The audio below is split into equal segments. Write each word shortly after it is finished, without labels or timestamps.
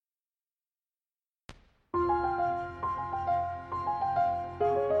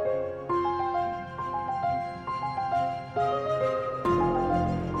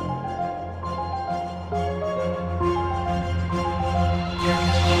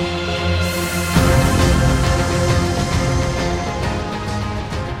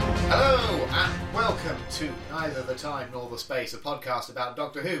the time nor the space, a podcast about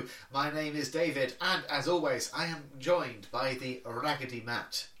Doctor Who. My name is David, and as always, I am joined by the Raggedy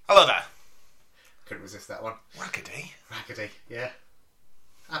Matt. Hello there. Couldn't resist that one. Raggedy? Raggedy, yeah.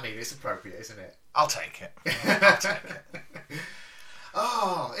 I mean, it's appropriate, isn't it? I'll take it. I'll take it.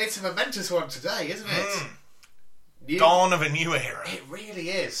 Oh, it's a momentous one today, isn't it? Dawn of a new era. It really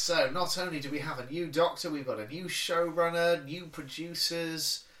is. So, not only do we have a new Doctor, we've got a new showrunner, new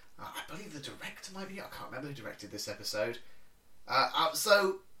producers. I believe the director might be. I can't remember who directed this episode.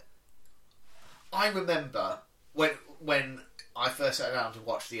 So, I remember when I first sat down to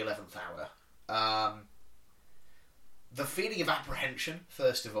watch the 11th Hour, the feeling of apprehension,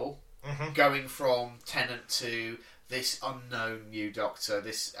 first of all, going from Tennant to this unknown new Doctor, all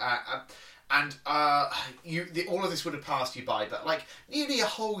of this would have passed you by, but like nearly a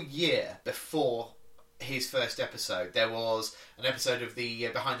whole year before his first episode, there was an episode of the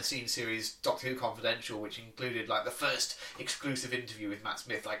behind-the-scenes series Doctor Who Confidential, which included like the first exclusive interview with Matt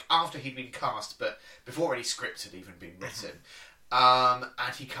Smith, like after he'd been cast, but before any script had even been written.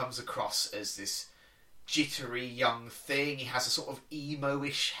 And he comes across as this jittery young thing. He has a sort of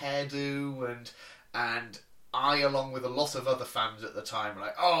emo-ish hairdo, and I, along with a lot of other fans at the time, were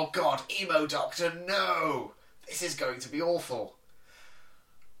like, oh god, emo Doctor, no! This is going to be awful.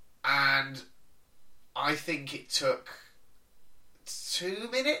 And I think it took 2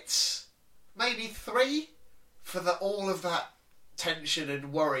 minutes, maybe 3, for all of that tension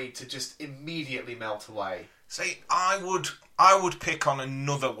and worry to just immediately melt away. See, I would pick on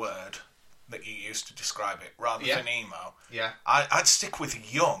another word that you used to describe it, rather than emo. Yeah. I'd stick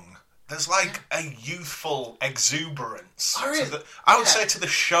with young. There's like a youthful exuberance. I would say to the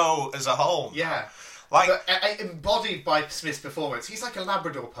show as a whole. Yeah. Like, but embodied by Smith's performance. He's like a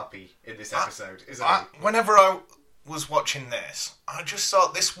Labrador puppy in this episode, isn't he? Whenever I was watching this, I just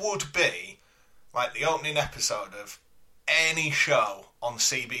thought this would be like the opening episode of any show on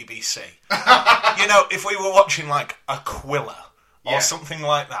CBBC. You know, if we were watching like Aquila or something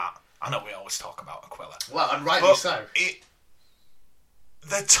like that. I know we always talk about Aquila. Well, and rightly so.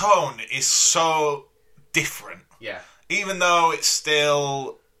 The tone is so different. Yeah. Even though it's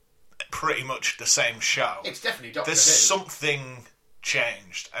still pretty much the same show. It's definitely Doctor Who. There's something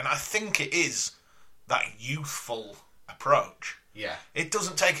changed. And I think it is that youthful approach. Yeah. It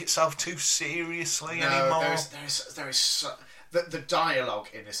doesn't take itself too seriously anymore. There is so... The dialogue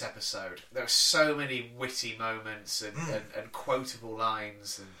in this episode, there are so many witty moments and quotable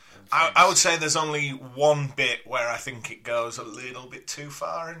lines and I would say there's only one bit where I think it goes a little bit too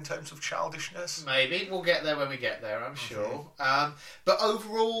far in terms of childishness. Maybe. We'll get there when we get there, I'm sure. But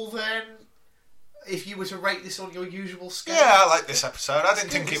overall then, if you were to rate this on your usual scale... Yeah, I like this episode. I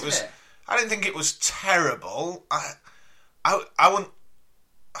didn't think it was terrible. I wouldn't...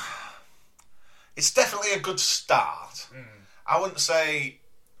 It's definitely a good start. I wouldn't say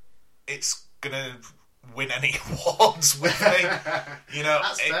it's going to win any awards with me. You know,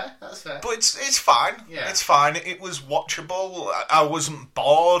 That's fair. But it's fine. Yeah. It's fine. It was watchable. I wasn't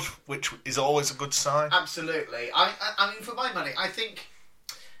bored, which is always a good sign. Absolutely. I mean, for my money, I think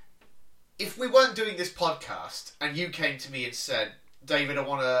if we weren't doing this podcast and you came to me and said, David, I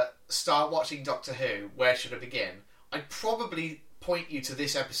want to start watching Doctor Who, where should I begin? I'd probably point you to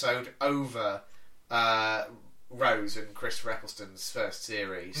this episode over Rose and Chris Eccleston's first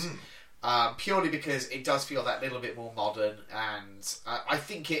series, purely because it does feel that little bit more modern, and I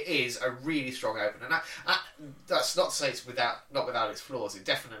think it is a really strong opener. And that's not to say it's not without its flaws. It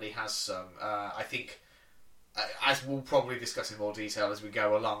definitely has some. I think, as we'll probably discuss in more detail as we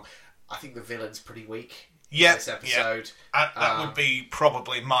go along, I think the villain's pretty weak in this episode. Yeah. That would be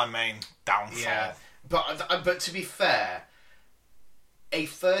probably my main downfall. Yeah. But to be fair, a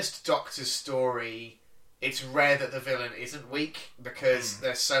first Doctor story... It's rare that the villain isn't weak because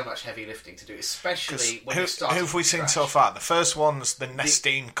there's so much heavy lifting to do, especially when you start. Who have we seen so far? The first one's the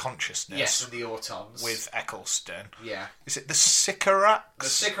Nestine Consciousness. Yes, and the Autons. With Eccleston. Yeah. Is it the Sycorax? The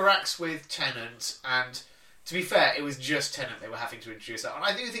Sycorax with Tennant, and to be fair, it was just Tennant they were having to introduce that. And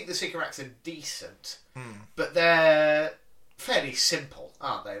I do think the Sycorax are decent, but they're fairly simple,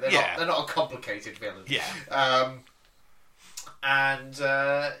 aren't they? They're not a complicated villain. Yeah. And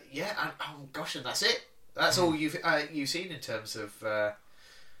that's it. That's all you've seen in terms of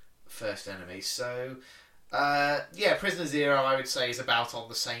first enemies. So, Prisoner Zero, I would say, is about on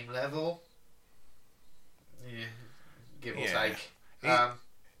the same level. Yeah, give or take.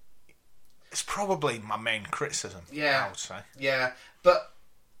 It's probably my main criticism. Yeah, I would say. Yeah, but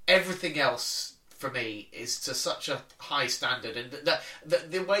everything else for me is to such a high standard, and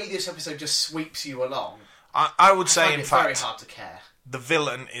the way this episode just sweeps you along. I would say, in fact, very hard to care. The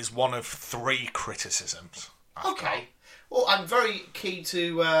villain is one of 3 criticisms Okay. Well, I'm very keen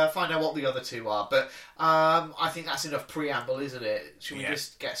to find out what the other two are, but I think that's enough preamble, isn't it? Should we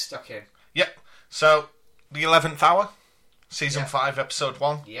just get stuck in? Yep. So, the 11th Hour, Season 5, Episode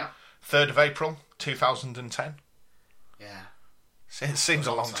 1. Yeah. 3rd of April, 2010. Yeah. It seems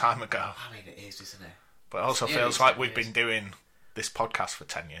a long time ago. I mean, it is, isn't it? But it also feels like we've been doing this podcast for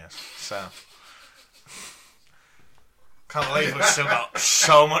 10 years. So, can't believe we've still got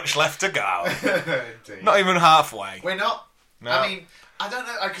so much left to go. Indeed. Not even halfway. We're not. No. I mean, I don't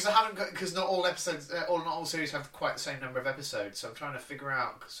know because I haven't got because not all episodes, or not all series have quite the same number of episodes. So I'm trying to figure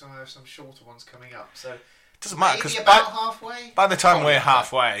out because there's some shorter ones coming up. So It doesn't matter maybe because about halfway. by the time Probably we're not.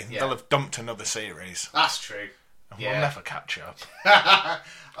 halfway, Yeah. they'll have dumped another series. That's true. And Yeah. we'll never catch up.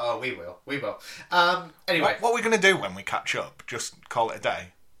 Oh, we will. We will. Anyway, What are we going to do when we catch up? Just call it a day?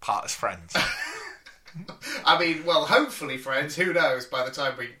 Part as friends? I mean, well, hopefully, friends. Who knows? By the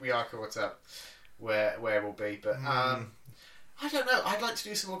time we are caught up, where we'll be. But I don't know. I'd like to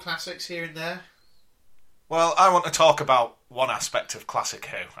do some more classics here and there. Well, I want to talk about one aspect of Classic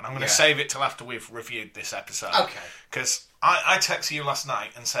Who, and I'm going to Yeah. save it till after we've reviewed this episode. Okay. Because I texted you last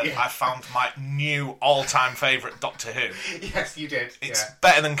night and said Yeah. I found my new all-time favourite Doctor Who. Yes, you did. It's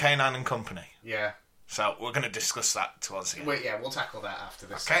better than K9 and Company. Yeah. So we're going to discuss that towards the end. We'll tackle that after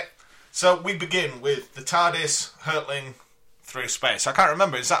this. Okay. So we begin with the TARDIS hurtling through space. I can't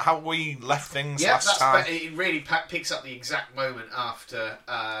remember. Is that how we left things Yeah, last time? it really picks up the exact moment after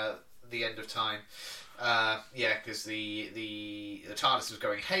the end of time. Because the TARDIS was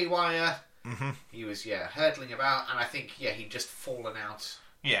going haywire. Mm-hmm. He was hurtling about, and I think he'd just fallen out.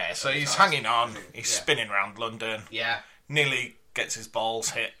 Yeah, so the he's TARDIS. hanging on. He's Yeah. spinning around London. Yeah, Nearly gets his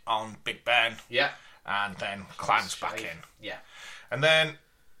balls hit on Big Ben. yeah, And then climbs back Shave. in. Yeah, And then,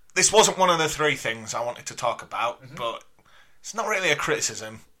 this wasn't one of the three things I wanted to talk about, Mm-hmm. but it's not really a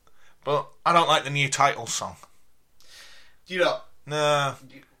criticism. But I don't like the new title song. do you know? No,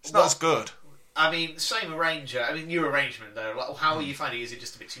 it's not as good. I mean, same arranger. I mean, new arrangement though. Like, how are you finding? Is it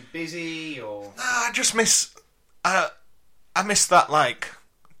just a bit too busy, or? No, I just miss. I miss that like.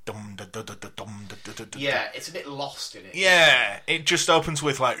 Dum da da da da dum da da da da. Yeah, it's a bit lost in it. Yeah, it just opens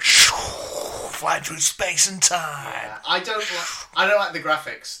with like fly through space and time. Yeah, I don't like the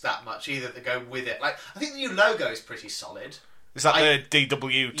graphics that much either that go with it. Like, I think the new logo is pretty solid. Is that I- the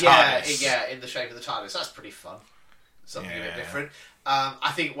DW TARDIS? Yeah, in the shape of the TARDIS. That's pretty fun. Something a bit Yeah. different.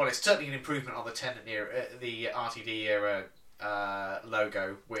 I think, well, it's certainly an improvement on the Tennant era, the RTD era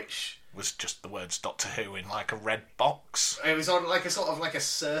logo, which Was just the words Doctor Who in like a red box. it was on like a sort of like a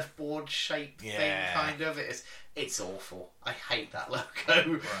surfboard shape thing, Yeah. kind of. It's awful. I hate that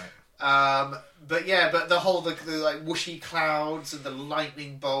logo. But the whole the like whooshy clouds and the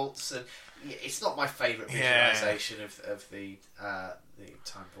lightning bolts and it's not my favourite Yeah. visualization of the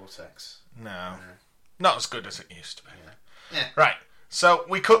time vortex. No, not as good as it used to be. Yeah. Right, so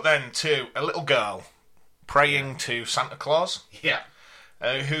we cut then to a little girl praying to Santa Claus, Yeah.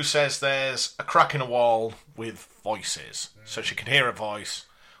 who says there's a crack in a wall with voices. So she can hear a voice.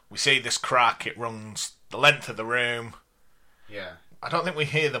 We see this crack, it runs the length of the room. Yeah. I don't think we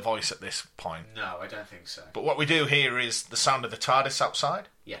hear the voice at this point. No, I don't think so. But what we do hear is the sound of the TARDIS outside,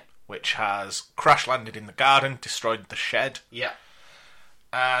 Yeah. which has crash landed in the garden, destroyed the shed, Yeah.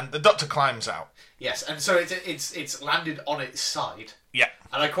 and the Doctor climbs out. Yes, and so it's landed on its side, Yeah.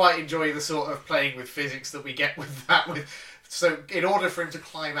 and I quite enjoy the sort of playing with physics that we get with that. So in order for him to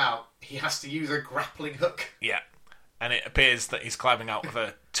climb out, he has to use a grappling hook. Yeah. And it appears that he's climbing out of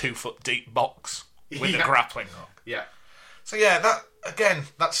a 2-foot deep box with a Yeah. grappling hook. Yeah. So yeah,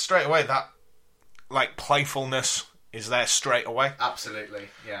 that's straight away, that like playfulness is there straight away. Absolutely.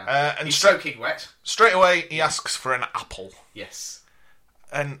 Yeah. And he's soaking wet. Straight away he asks for an apple. Yes.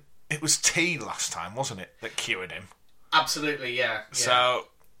 And it was tea last time, wasn't it, that cured him? Absolutely. Yeah. So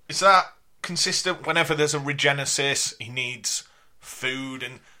is that consistent whenever there's a regenesis, he needs food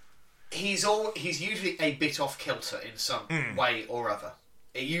and he's usually a bit off kilter in some way or other.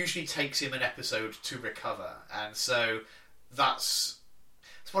 It usually takes him an episode to recover, and so it's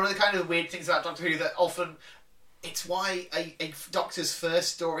one of the kind of weird things about Doctor Who that often it's why a Doctor's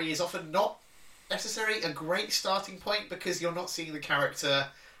first story is often not necessarily a great starting point because you're not seeing the character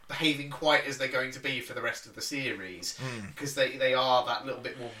behaving quite as they're going to be for the rest of the series because they are that little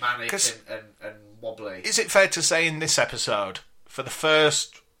bit more manic and wobbly. is it fair to say in this episode, for the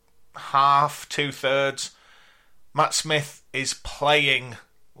first half, 2/3, Matt Smith is playing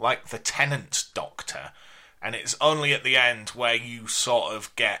like the Tennant Doctor, and it's only at the end where you sort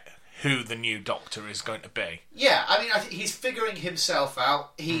of get who the new Doctor is going to be. Yeah, I mean, I think he's figuring himself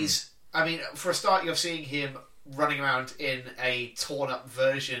out. I mean, for a start, you're seeing him running around in a torn-up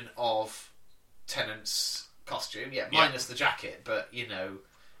version of Tennant's costume, minus the jacket, but, you know,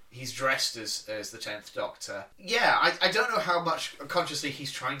 he's dressed as the 10th Doctor. Yeah, I don't know how much consciously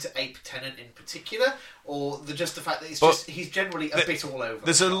he's trying to ape Tennant in particular, or just the fact that he's generally a bit all over.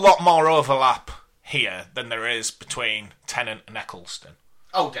 There's a lot more overlap here than there is between Tennant and Eccleston.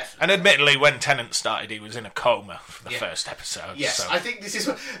 Oh, definitely. And admittedly, when Tennant started, he was in a coma for the first episode. Yes, so. I think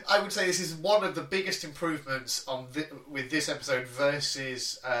I would say this is one of the biggest improvements with this episode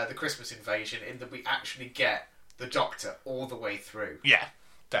versus the Christmas Invasion, in that we actually get the Doctor all the way through. Yeah,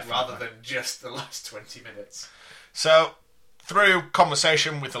 definitely. Rather than just the last 20 minutes. So, through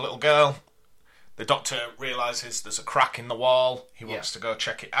conversation with the little girl, the Doctor realises there's a crack in the wall. He wants to go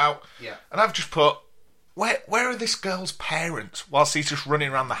check it out. Yeah. And I've just put, where are this girl's parents whilst he's just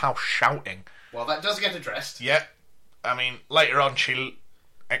running around the house shouting? Well, that does get addressed. Yeah. I mean, later on she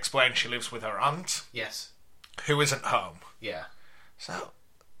explains she lives with her aunt. Yes. Who isn't home. Yeah. So,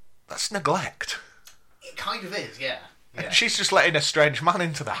 that's neglect. It kind of is, yeah. And she's just letting a strange man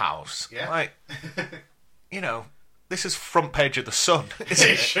into the house. Yeah. Like, you know, this is front page of the Sun, isn't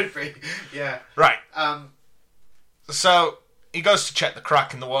it? It should be, yeah. Right. So, he goes to check the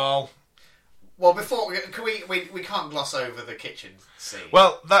crack in the wall. Well, before we can't gloss over the kitchen scene.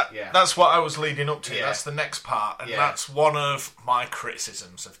 Well, that's what I was leading up to. Yeah. That's the next part, and that's one of my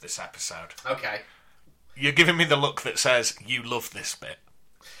criticisms of this episode. Okay. You're giving me the look that says you love this bit.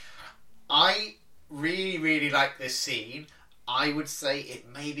 I really, really like this scene. I would say it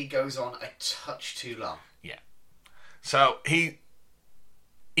maybe goes on a touch too long. Yeah. So he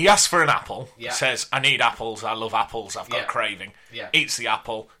asks for an apple. Yeah. Says, I need apples. I love apples. I've got a craving. Yeah. Eats the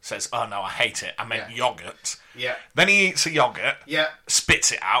apple. Says, oh no, I hate it. I meant yoghurt. Yeah. Then he eats a yoghurt. Yeah.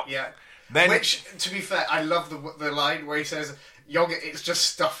 Spits it out. Yeah. Then, which, to be fair, I love the line where he says, yogurt, it's just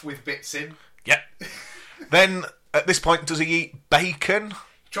stuff with bits in. Yeah. Then, at this point, does he eat bacon?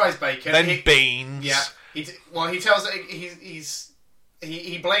 Tries bacon. Then beans. Yeah. He tells her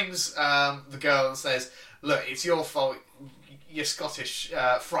he blames the girl and says, look, it's your fault. You're Scottish.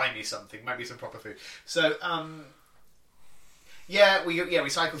 Fry me something. Maybe some proper food. So, we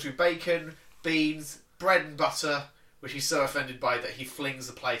cycle through bacon, beans, bread and butter, which he's so offended by that he flings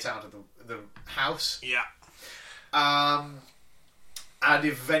the plate out of the house. Yeah. And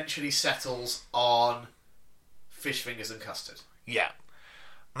eventually settles on fish fingers and custard. Yeah.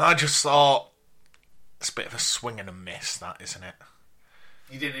 And I just thought, it's a bit of a swing and a miss, that, isn't it?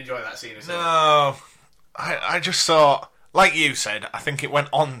 You didn't enjoy that scene, No. I just thought, like you said, I think it went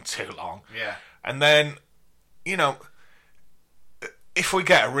on too long. Yeah. And then, you know, if we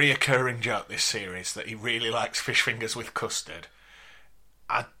get a reoccurring joke this series that he really likes fish fingers with custard,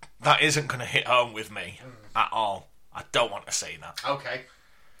 that isn't going to hit home with me at all. I don't want to see that. Okay.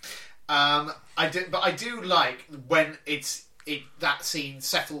 I do like when that scene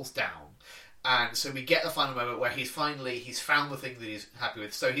settles down, and so we get the final moment where he's found the thing that he's happy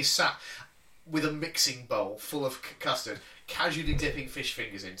with. So he's sat with a mixing bowl full of custard, casually dipping fish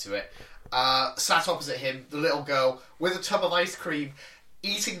fingers into it. Sat opposite him, the little girl with a tub of ice cream,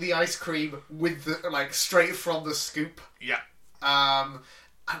 eating the ice cream with the straight from the scoop. Yeah. And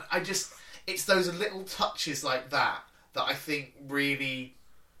it's those little touches like that I think really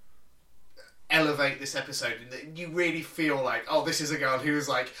elevate this episode, and that you really feel like, oh, this is a girl who is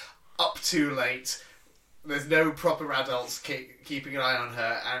up too late. There's no proper adults keeping an eye on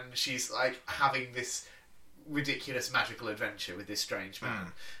her, and she's having this ridiculous magical adventure with this strange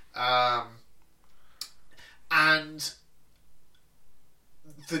man. And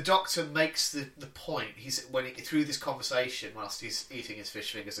the Doctor makes the point through this conversation whilst he's eating his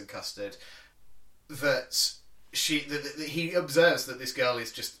fish fingers and custard, that he observes that this girl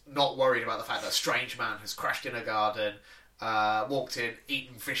is just not worried about the fact that a strange man has crashed in her garden, walked in,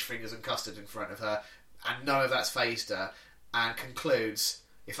 eaten fish fingers and custard in front of her, and none of that's fazed her, and concludes,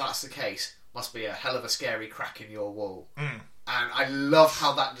 if that's the case, must be a hell of a scary crack in your wall. And I love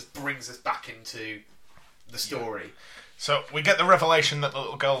how that just brings us back into the story. Yeah. So we get the revelation that the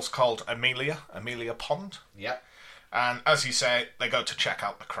little girl's called Amelia Pond. Yep. And as you say, they go to check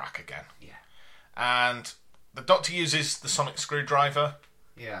out the crack again. Yeah. And the Doctor uses the sonic screwdriver.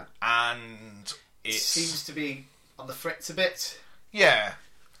 Yeah. And it seems to be on the fritz a bit. Yeah.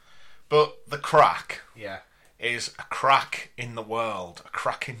 But the crack is a crack in the world, a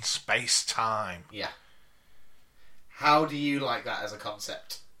crack in space-time. Yeah. How do you like that as a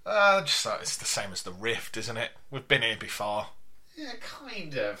concept? I just thought it's the same as the rift, isn't it? We've been here before. Yeah,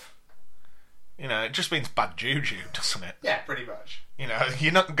 kind of. You know, it just means bad juju, doesn't it? Yeah, pretty much. You know,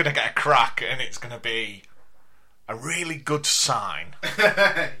 you're not going to get a crack and it's going to be a really good sign.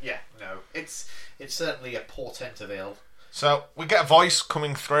 Yeah, no. It's certainly a portent of ill. So we get a voice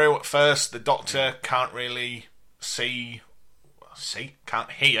coming through. At first, the Doctor can't really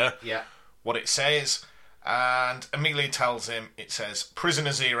can't hear what it says. And Amelia tells him, it says,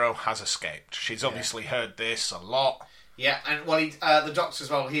 Prisoner Zero has escaped. She's obviously heard this a lot. Yeah, and the Doctor as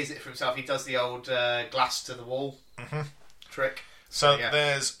well hears it for himself. He does the old glass to the wall trick. So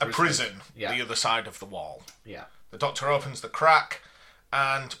there's a prison the other side of the wall. Yeah. The Doctor opens the crack,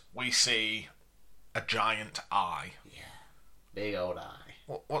 and we see a giant eye. Yeah. Big old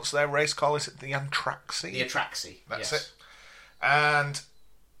eye. What's their race called? Is it the Antraxi? The Atraxi. That's it. And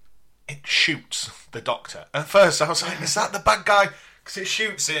it shoots the Doctor. At first I was like, is that the bad guy? Because it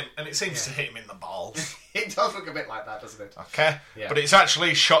shoots him and it seems to hit him in the balls. It does look a bit like that, doesn't it? Okay. Yeah. But it's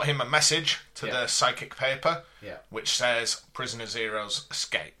actually shot him a message to the psychic paper Yeah. which says Prisoner Zero's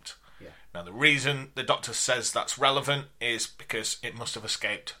escaped. Yeah. Now the reason the Doctor says that's relevant is because it must have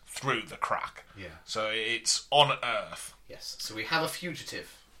escaped through the crack. Yeah. So it's on Earth. Yes. So we have a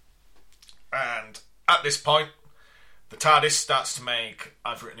fugitive. And at this point, the TARDIS starts to make,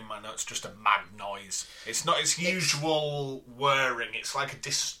 I've written in my notes, just a mad noise. It's not its usual whirring. It's like a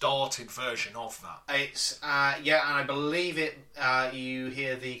distorted version of that. It's, and I believe it, you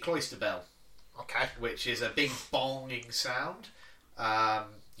hear the cloister bell. Okay. Which is a big bonging sound.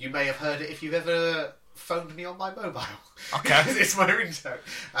 You may have heard it if you've ever phoned me on my mobile. Okay. It's my ringtone.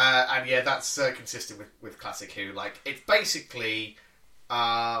 And yeah, that's consistent with Classic Who. Like, it's basically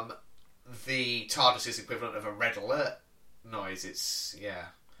the TARDIS's equivalent of a red alert noise. It's,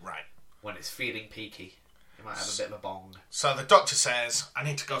 Right. when it's feeling peaky. You might have a bit of a bong. So the Doctor says, I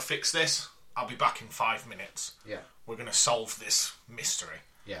need to go fix this. I'll be back in 5 minutes. Yeah. We're going to solve this mystery.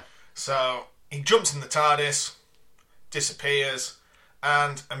 Yeah. So he jumps in the TARDIS, disappears,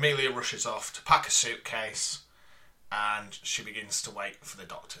 and Amelia rushes off to pack a suitcase, and she begins to wait for the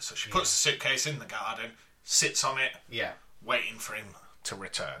Doctor. So she puts the suitcase in the garden, sits on it, waiting for him to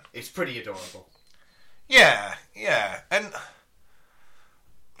return. It's pretty adorable. Yeah. And,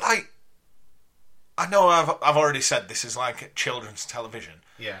 like, I know I've already said this is like children's television.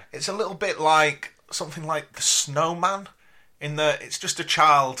 Yeah. It's a little bit like something like The Snowman, in that it's just a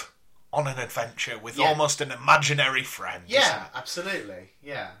child on an adventure with almost an imaginary friend. Yeah, absolutely.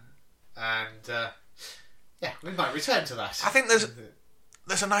 Yeah. And, we might return to that. I think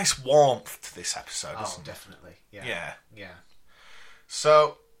there's a nice warmth to this episode, isn't there? Definitely. Yeah. Yeah.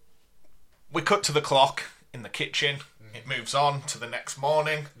 So, we cut to the clock in the kitchen. It moves on to the next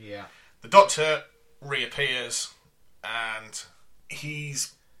morning. Yeah. The Doctor reappears, and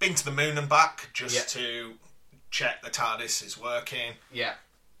he's been to the moon and back just to check the TARDIS is working. Yeah.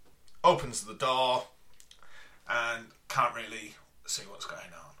 Opens the door and can't really see what's going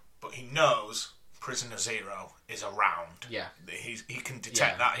on. But he knows Prisoner Zero is around. Yeah. He can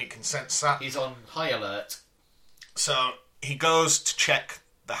detect that, he can sense that. He's on high alert. So he goes to check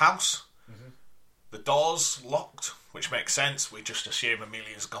the house. The door's locked, which makes sense. We just assume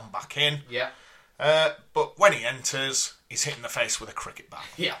Amelia's gone back in. Yeah. But when he enters, he's hit in the face with a cricket bat.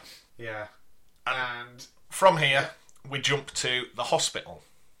 Yeah. Yeah. And from here, we jump to the hospital.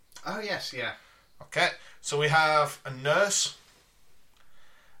 Oh, yes, yeah. Okay, so we have a nurse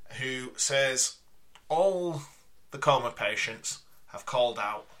who says all the coma patients have called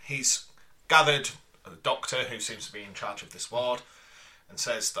out. He's gathered a doctor who seems to be in charge of this ward and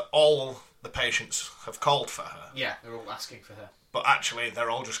says that all the patients have called for her. Yeah, they're all asking for her. But actually,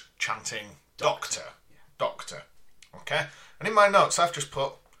 they're all just chanting, Doctor. Doctor. Okay? And in my notes, I've just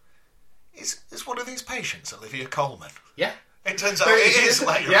put, is one of these patients Olivia Colman? Yeah. It turns out it is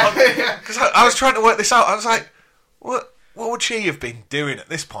later on. Because I was trying to work this out. I was like, what would she have been doing at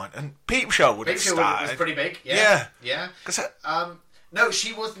this point? And Peep Show would have started. Was pretty big. Yeah. Yeah. No,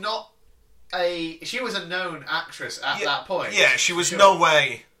 she was not she was a known actress at that point. Yeah, she was no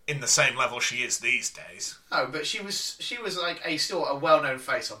way in the same level she is these days. Oh, but she was like still a well-known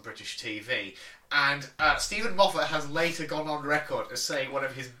face on British TV. And Stephen Moffat has later gone on record as saying one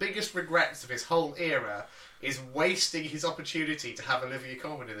of his biggest regrets of his whole era is wasting his opportunity to have Olivia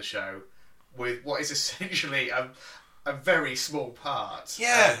Colman in the show with what is essentially a very small part.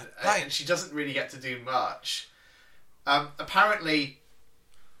 Yeah, and she doesn't really get to do much. Apparently,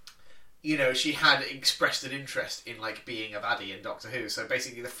 she had expressed an interest in being a baddie in Doctor Who. So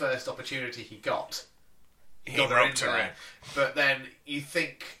basically, the first opportunity he got, he roped her in. But then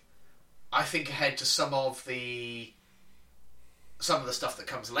I think ahead to some of the stuff that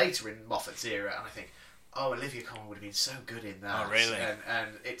comes later in Moffat's era, and I think, Olivia Colman would have been so good in that. Oh, really? And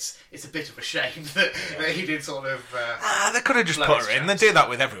it's a bit of a shame that he did sort of... they could have just put her in. They do that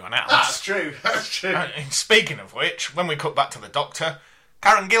with everyone else. That's true. And speaking of which, when we cut back to the Doctor,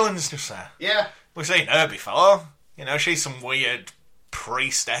 Karen Gillan's just there. Yeah. We've seen her before. You know, she's some weird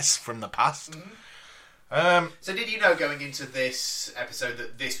priestess from the past. So did you know going into this episode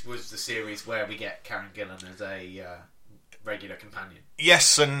that this was the series where we get Karen Gillan as a regular companion?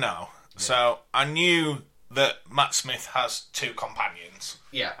 Yes and no. Yeah. So I knew that Matt Smith has 2 companions.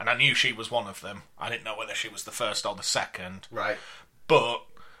 Yeah. And I knew she was one of them. I didn't know whether she was the first or the second. Right. But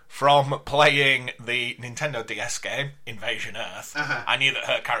from playing the Nintendo DS game, Invasion Earth, I knew that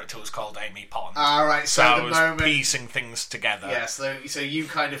her character was called Amy Pond. Right. So I the was moment... piecing things together. Yeah, so you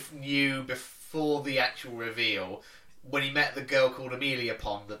kind of knew before the actual reveal, when he met the girl called Amelia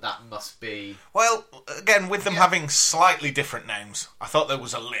Pond, that must be... Well, again, with them having slightly different names, I thought there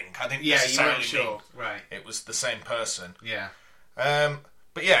was a link. I didn't necessarily you weren't sure. Right. It was the same person. Yeah.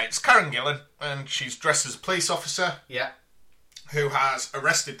 But yeah, it's Karen Gillan, and she's dressed as a police officer. Yeah. Who has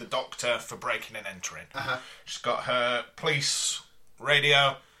arrested the Doctor for breaking and entering. She's got her police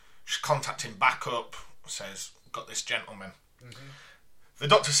radio. She's contacting backup. Says, got this gentleman. The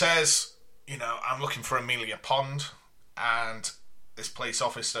Doctor says, you know, I'm looking for Amelia Pond. And this police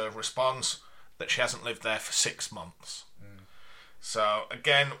officer responds that she hasn't lived there for 6 months. So,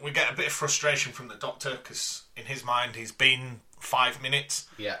 again, we get a bit of frustration from the Doctor, because in his mind he's been 5 minutes.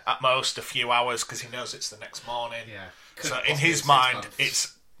 Yeah. At most, a few hours, because he knows it's the next morning. Yeah. So in his mind,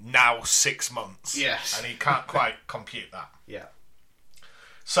 it's now 6 months. Yes. And he can't quite compute that. Yeah.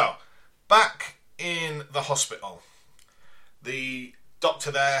 So, back in the hospital, the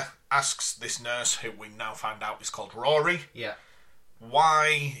Doctor there asks this nurse, who we now find out is called Rory, why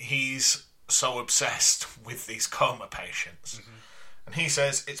he's so obsessed with these coma patients. And he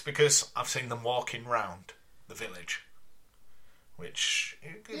says, it's because I've seen them walking round the village. Which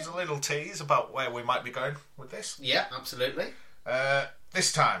gives a little tease about where we might be going with this. Yeah, absolutely.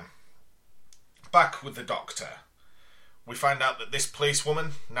 This time, back with the Doctor, we find out that this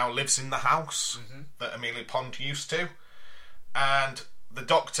policewoman now lives in the house that Amelia Pond used to, and the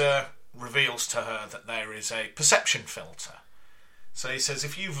Doctor reveals to her that there is a perception filter. So he says,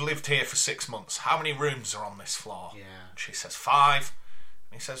 if you've lived here for 6 months, how many rooms are on this floor? Yeah. And she says, 5.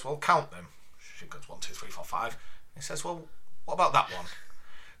 And he says, well, count them. She goes, 1, 2, 3, 4, 5. And he says, well, what about that one?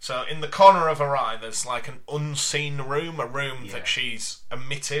 So in the corner of her eye, there's like an unseen room, a room that she's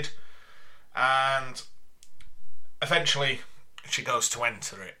omitted. And eventually she goes to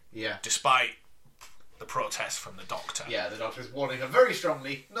enter it. Yeah. Despite the protest from the Doctor. Yeah, the Doctor's warning her very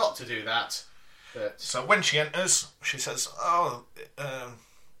strongly not to do that. But... So when she enters, she says, there's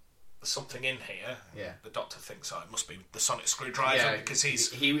something in here. Yeah. The Doctor thinks, it must be the sonic screwdriver, because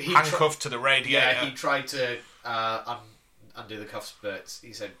he's he handcuffed to the radiator. Yeah, he tried to undo the cuffs, but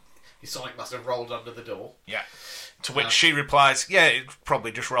he said his sonic must have rolled under the door. Yeah. To which she replies, yeah, it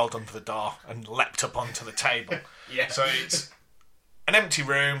probably just rolled under the door and leapt up onto the table. Yeah. So it's an empty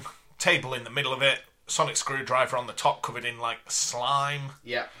room, table in the middle of it, sonic screwdriver on the top covered in, like, slime.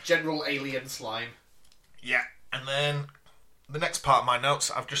 Yeah, general alien slime. Yeah. And then the next part of my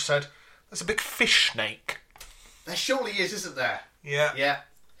notes, I've just said, there's a big fish snake. There surely is, isn't there? Yeah. Yeah.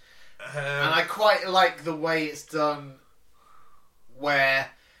 And I quite like the way it's done, where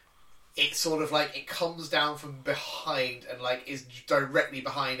it's sort of like it comes down from behind and like is directly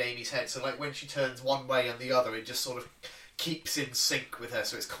behind Amy's head. So like when she turns one way and the other, it just sort of keeps in sync with her,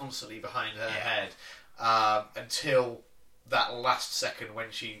 so it's constantly behind her head until that last second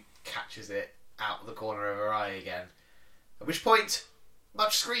when she catches it out of the corner of her eye again. At which point,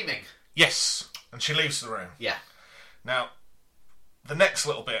 much screaming. Yes, and she leaves the room. Yeah. Now, the next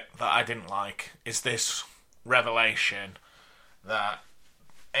little bit that I didn't like is this revelation that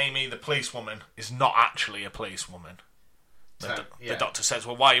Amy, the policewoman, is not actually a policewoman. The Doctor says,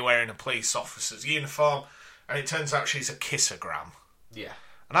 well, why are you wearing a police officer's uniform? And it turns out she's a kissogram. Yeah.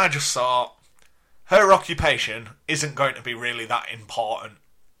 And I just thought, her occupation isn't going to be really that important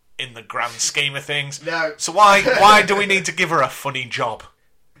in the grand scheme of things. No. So why do we need to give her a funny job?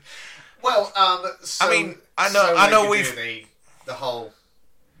 Well, so, I mean, I know we've the whole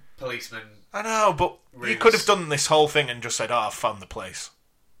policeman. I know, but you could have done this whole thing and just said, I've found the place.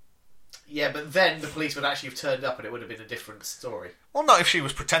 Yeah, but then the police would actually have turned up and it would have been a different story. Well, not if she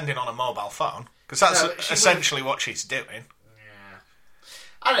was pretending on a mobile phone, because that's essentially what she's doing. Yeah.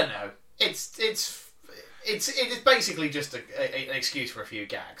 I don't know. It is basically just an excuse for a few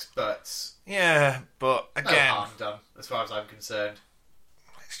gags, but... Yeah, but again... No harm done, as far as I'm concerned.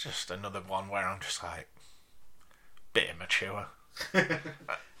 It's just another one where I'm just like... bit immature.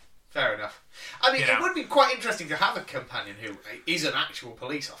 Fair enough. I mean, it would be quite interesting to have a companion who is an actual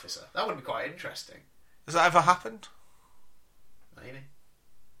police officer. That would be quite interesting. Has that ever happened? Maybe.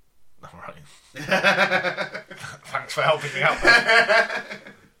 All right. Thanks for helping me out there.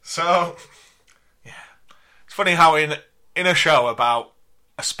 So It's funny how in a show about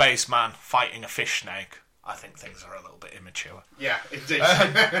a spaceman fighting a fish snake, I think things are a little bit immature. Yeah, indeed.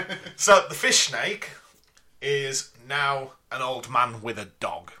 So the fish snake is now an old man with a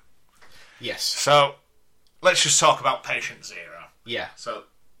dog. Yes. So let's just talk about Patient Zero. Yeah. So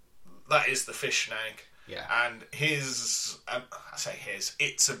that is the fish snake. Yeah. And its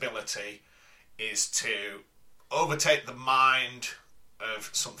ability is to overtake the mind of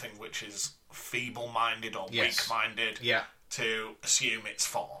something which is feeble-minded or weak-minded to assume its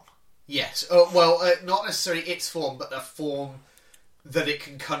form. Yes. Not necessarily its form, but a form that it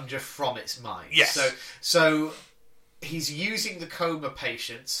can conjure from its mind. Yes. So he's using the coma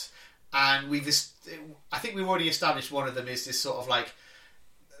patients, and I think we've already established one of them is this sort of like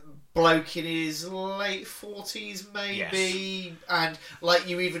bloke in his late 40s, maybe, and like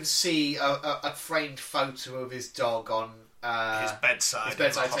you even see a framed photo of his dog on his bedside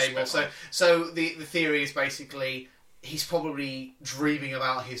table. So the theory is basically he's probably dreaming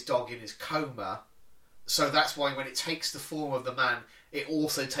about his dog in his coma. So that's why when it takes the form of the man, it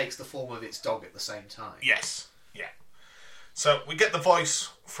also takes the form of its dog at the same time. Yes, yeah. So we get the voice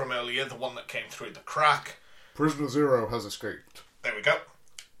from earlier, the one that came through the crack. Prisoner Zero has escaped. There we go.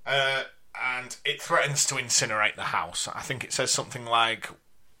 And it threatens to incinerate the house. I think it says something like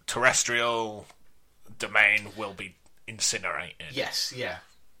terrestrial domain will be incinerated. Yes, yeah.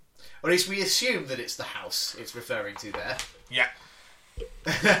 Or at least we assume that it's the house it's referring to there. Yeah.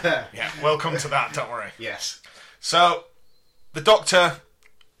 Yeah, we'll come to that, don't worry. Yes. So, the doctor,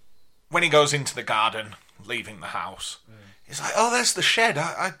 when he goes into the garden, leaving the house, he's like, oh, there's the shed.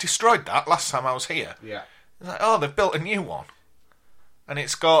 I destroyed that last time I was here. Yeah. He's like, oh, they've built a new one. And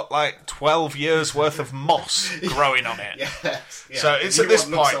it's got like 12 years worth of moss growing on it. Yes. Yeah. So it's at this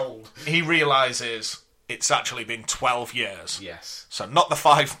point, he realises it's actually been 12 years. Yes. So not the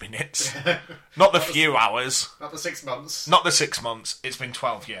 5 minutes, not the few hours. Not the 6 months. Not the 6 months, it's been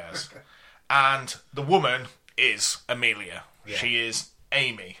 12 years. And the woman is Amelia. Yeah. She is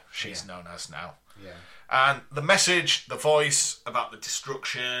Amy, she's known as now. Yeah. And the message, the voice about the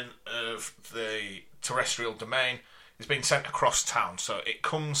destruction of the terrestrial domain is being sent across town. So it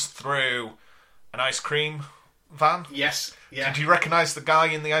comes through an ice cream van. Yes. Yeah. Did you recognise the guy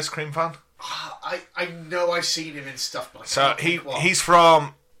in the ice cream van? I know I've seen him in stuff, but he's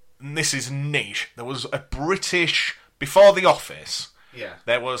from. This is niche. There was a British before The Office. Yeah.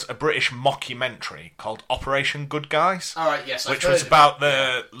 There was a British mockumentary called Operation Good Guys. All right. Yes. Which was about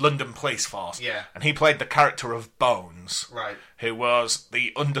the London police force. Yeah. And he played the character of Bones. Right. Who was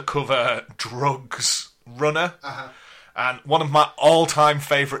the undercover drugs runner. Uh-huh. And one of my all-time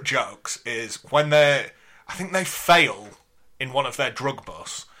favourite jokes is when I think they fail in one of their drug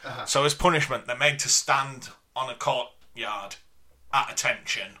busts. Uh-huh. So as punishment, they're made to stand on a courtyard at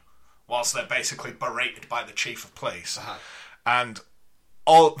attention whilst they're basically berated by the chief of police. Uh-huh. And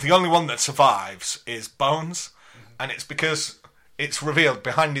the only one that survives is Bones. Mm-hmm. And it's because it's revealed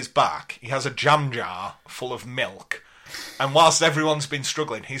behind his back he has a jam jar full of milk. And whilst everyone's been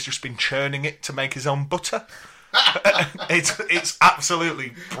struggling, he's just been churning it to make his own butter. It's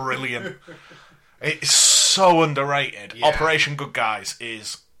absolutely brilliant. It's so underrated. Yeah. Operation Good Guys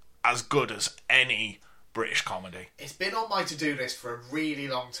is as good as any British comedy. It's been on my to-do list for a really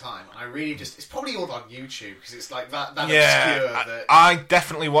long time, and I really it's probably all on YouTube because it's like that obscure. I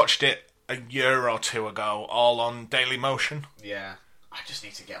definitely watched it a year or two ago, all on Daily Motion. Yeah, I just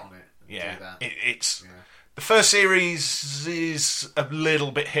need to get on it. And do that. It's the first series is a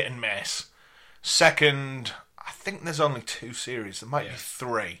little bit hit and miss. Second, I think there's only 2 series. There might be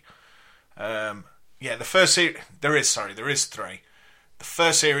 3. The first series there is 3. The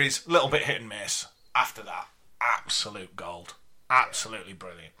first series, a little bit hit and miss. After that, absolute gold. Absolutely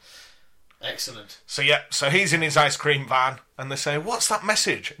brilliant. Excellent. So he's in his ice cream van, and they say, what's that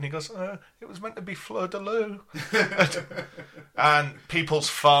message? And he goes, it was meant to be Fleur de Lis. And people's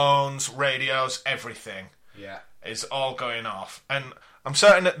phones, radios, everything is all going off. And I'm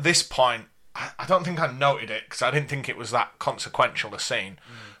certain at this point, I don't think I noted it, because I didn't think it was that consequential a scene.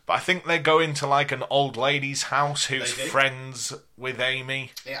 But I think they go into like an old lady's house who's friends with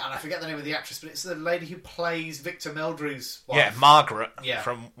Amy. Yeah, and I forget the name of the actress, but it's the lady who plays Victor Meldrew's wife. Yeah, Margaret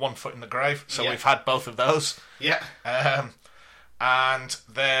from One Foot in the Grave. So we've had both of those. Yeah. And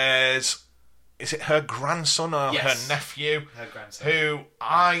there's... Is it her grandson or her nephew? Her grandson. Who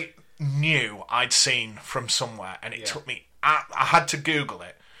I knew I'd seen from somewhere, and it took me... I had to Google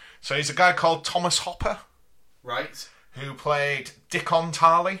it. So he's a guy called Thomas Hopper. Right. Who played Dickon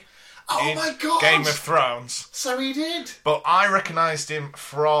Tarley in my God! Game of Thrones. So he did. But I recognised him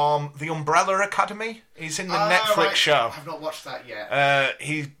from The Umbrella Academy. He's in the Netflix show. I've not watched that yet.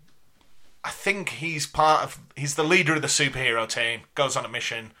 I think he's the leader of the superhero team, goes on a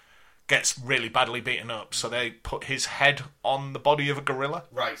mission, gets really badly beaten up, so they put his head on the body of a gorilla.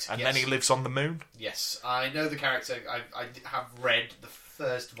 Right, And yes. then he lives on the moon. Yes, I know the character. I have read the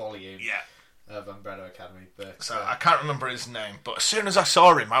first volume of Umbrella Academy. But So I can't remember his name, but as soon as I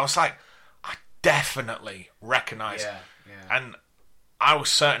saw him, I was like, I definitely recognise him. Yeah. And I was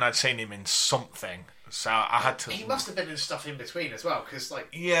certain I'd seen him in something, so I had to... He must have been in stuff in between as well, because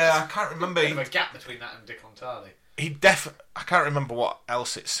Yeah, I can't remember. There's a bit of a gap between that and Dick Ontali. I can't remember what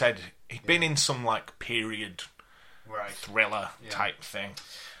else it said. He'd been in some, like, period thriller type thing.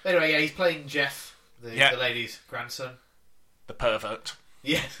 Anyway, he's playing Jeff, the lady's grandson. The pervert.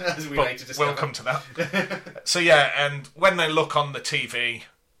 Yeah, as we later discover. We'll come to that. So, and when they look on the TV,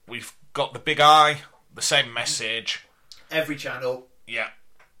 we've got the big eye, the same message. Every channel. Yeah.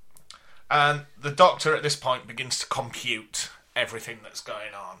 And the Doctor at this point begins to compute everything that's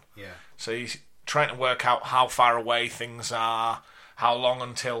going on. Yeah. So he's trying to work out how far away things are, how long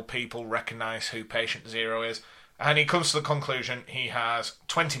until people recognise who Patient Zero is, and he comes to the conclusion he has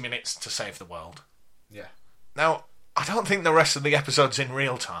 20 minutes to save the world. Yeah. Now, I don't think the rest of the episode's in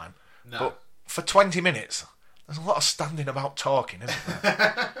real time, but for 20 minutes, there's a lot of standing about talking, isn't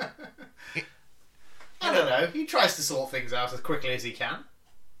there? I don't know. He tries to sort things out as quickly as he can.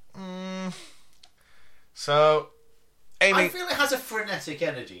 So, Amy... I feel it has a frenetic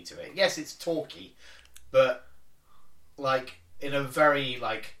energy to it. Yes, it's talky, but in a very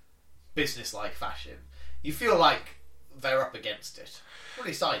business-like fashion. You feel like they're up against it. At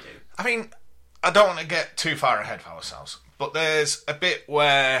least I do. I mean, I don't want to get too far ahead of ourselves, but there's a bit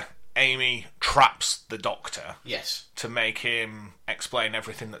where Amy traps the Doctor. Yes. To make him explain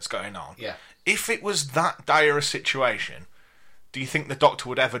everything that's going on. Yeah. If it was that dire a situation, do you think the Doctor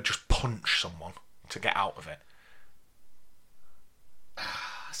would ever just punch someone to get out of it?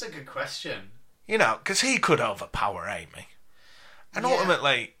 That's a good question. You know, because he could overpower Amy. And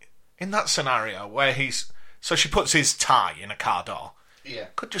ultimately, in that scenario where so she puts his tie in a car door. Yeah.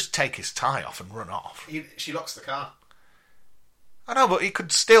 Could just take his tie off and run off. She locks the car. I know, but he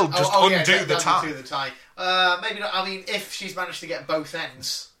could still just undo the tie. Undo the tie. Maybe not. I mean, if she's managed to get both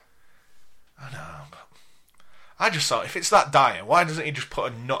ends. I know, but I just thought, if it's that dire, why doesn't he just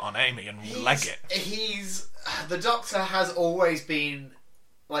put a nut on Amy and leg it? The Doctor has always been,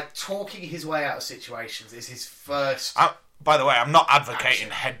 talking his way out of situations is his first... By the way, I'm not advocating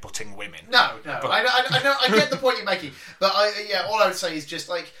headbutting women. No. But I know, I get the point you're making. But all I would say is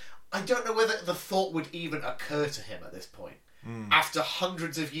just, I don't know whether the thought would even occur to him at this point. After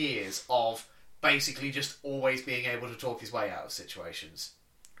hundreds of years of basically just always being able to talk his way out of situations.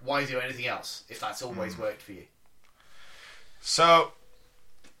 Why do anything else if that's always worked for you? So,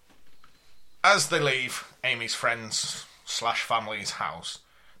 as they leave Amy's friends / family's house,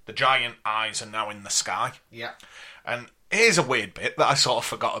 the giant eyes are now in the sky. Yeah. And here's a weird bit that I sort of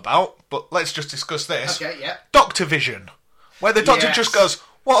forgot about, but let's just discuss this. Okay, yeah. Doctor Vision. Where the Doctor just goes,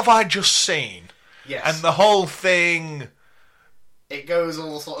 what have I just seen? Yes. And the whole thing... It goes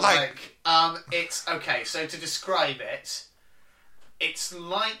all sort of it's... Okay, so to describe it, it's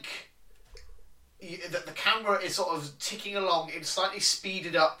like... the camera is sort of ticking along in slightly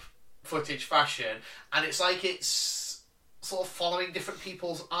speeded up footage fashion, and it's like it's sort of following different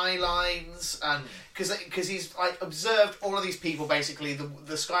people's eye lines, and because he's observed all of these people. Basically,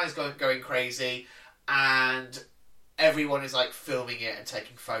 the sky is going crazy, and everyone is filming it and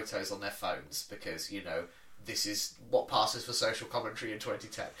taking photos on their phones because this is what passes for social commentary in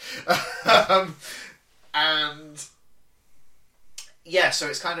 2010, and. Yeah, so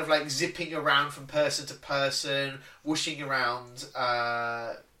it's kind of zipping around from person to person, whooshing around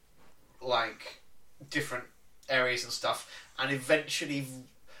different areas and stuff, and eventually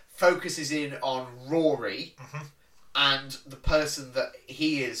focuses in on Rory and the person that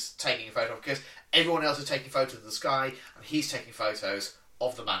he is taking a photo of, because everyone else is taking photos of the sky and he's taking photos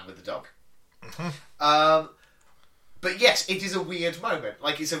of the man with the dog. But yes, it is a weird moment.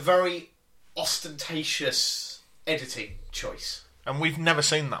 It's a very ostentatious editing choice. And we've never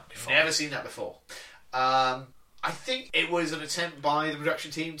seen that before. Never seen that before. I think it was an attempt by the production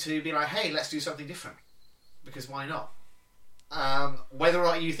team to be like, hey, let's do something different. Because why not? Whether or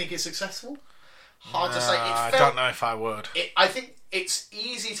not you think it's successful, hard to say. I don't know if I would. I think it's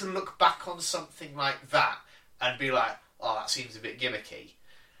easy to look back on something like that and be like, oh, that seems a bit gimmicky.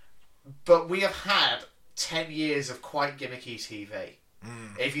 But we have had 10 years of quite gimmicky TV.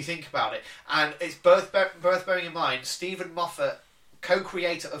 If you think about it. And it's worth bearing in mind, Stephen Moffat,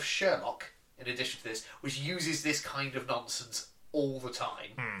 co-creator of Sherlock, in addition to this, which uses this kind of nonsense all the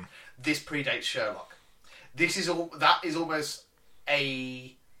time. This predates Sherlock. That is almost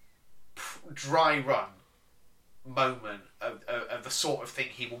a dry run moment of the sort of thing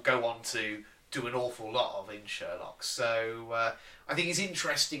he will go on to do an awful lot of in Sherlock. So I think it's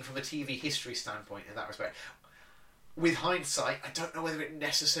interesting from a TV history standpoint in that respect. With hindsight, I don't know whether it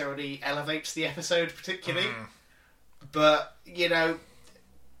necessarily elevates the episode particularly, but, you know,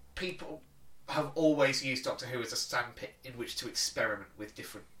 people have always used Doctor Who as a sandpit in which to experiment with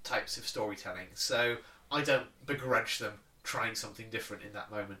different types of storytelling, so I don't begrudge them trying something different in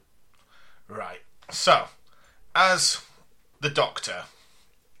that moment. Right. So, as the Doctor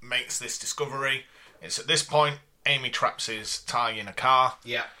makes this discovery, it's at this point Amy traps his tie in a car.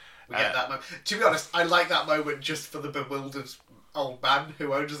 Yeah, we get that moment. To be honest, I like that moment just for the bewildered old man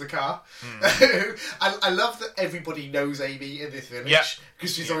who owns the car. I love that everybody knows Amy in this village,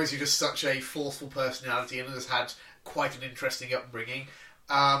 because she's obviously just such a forceful personality and has had quite an interesting upbringing.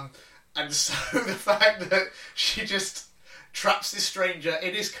 And so the fact that she just traps this stranger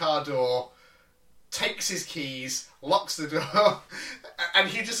in his car door, takes his keys, locks the door, and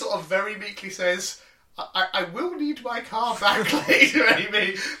he just sort of very meekly says, I will need my car back later,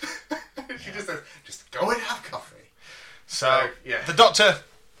 Amy. She just says, just go and have coffee. So, the Doctor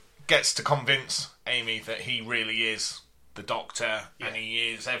gets to convince Amy that he really is the Doctor, and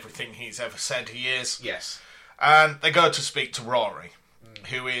he is everything he's ever said he is. Yes. And they go to speak to Rory,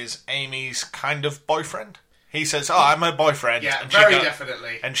 who is Amy's kind of boyfriend. He says, I'm her boyfriend. Yeah, and very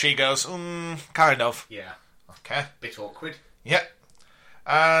definitely. And she goes, kind of. Yeah. Okay. Bit awkward. Yeah.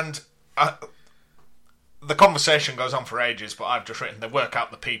 And the conversation goes on for ages, but I've just written they work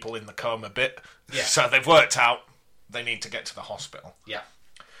out the people in the coma bit. Yeah. So they've worked out they need to get to the hospital. Yeah.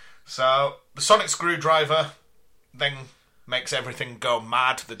 So the sonic screwdriver then makes everything go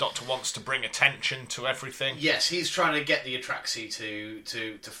mad. The Doctor wants to bring attention to everything. Yes, he's trying to get the Atraxi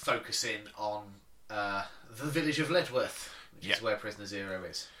to focus in on the village of Ledworth, which is where Prisoner Zero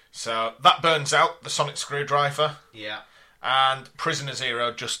is. So that burns out the sonic screwdriver. Yeah. And Prisoner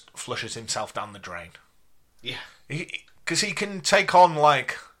Zero just flushes himself down the drain. Yeah. Because he can take on,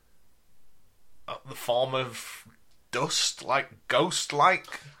 like, the form of dust, like, ghost-like.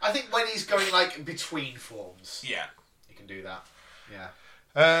 I think when he's going, like, between forms. Yeah. He can do that.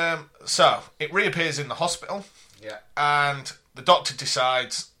 Yeah. So, it reappears in the hospital. Yeah. And the Doctor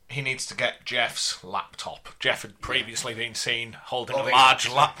decides he needs to get Jeff's laptop. Jeff had previously been seen holding a large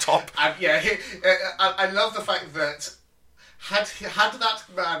laptop. And I love the fact that had that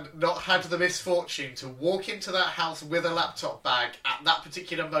man not had the misfortune to walk into that house with a laptop bag at that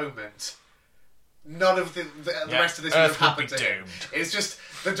particular moment, none of the rest of this would have happened to him. It's just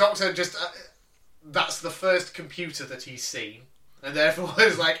the Doctor just that's the first computer that he's seen, and therefore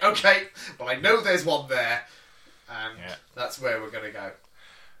is like, okay, well, I know there's one there, and that's where we're going to go.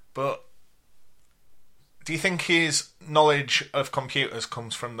 But do you think his knowledge of computers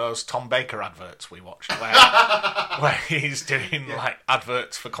comes from those Tom Baker adverts we watched, where he's doing like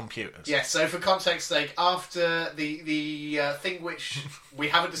adverts for computers? Yes. So for context's sake, after the thing which we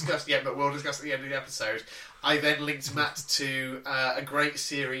haven't discussed yet, but we'll discuss at the end of the episode, I then linked Matt to a great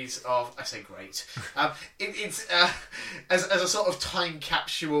series of... I say great. It's as a sort of time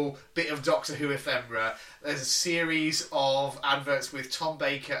capsule bit of Doctor Who ephemera. There's a series of adverts with Tom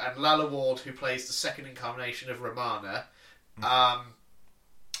Baker and Lalla Ward, who plays the second incarnation of Romana,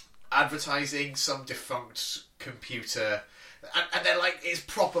 advertising some defunct computer. And they're like... It's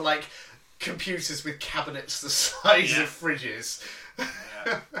proper, like, computers with cabinets the size of fridges.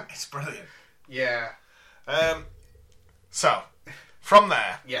 Yeah. It's brilliant. Yeah. So, from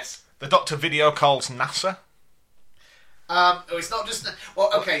there, yes, the Doctor video calls NASA. It's not just...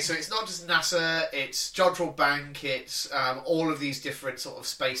 Well, okay, so it's not just NASA, it's Jodrell Bank, it's all of these different sort of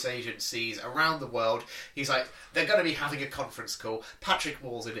space agencies around the world. He's like, they're going to be having a conference call. Patrick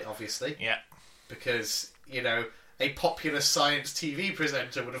Moore's in it, obviously. Yeah. Because, you know, a popular science TV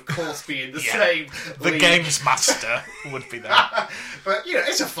presenter would, of course, be in the same The league. Games Master would be there. But, you know,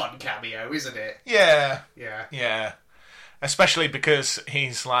 it's a fun cameo, isn't it? Yeah. Yeah. Yeah. Especially because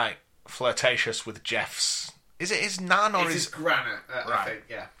he's, like, flirtatious with Jeff's... Is it his nan or his granite, I think,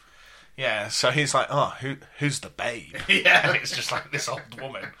 yeah. Yeah, so he's like, oh, who's the babe? Yeah. And it's just like this old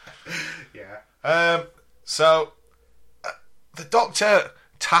woman. Yeah. So, the Doctor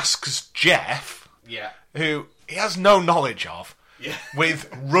tasks Jeff, who he has no knowledge of,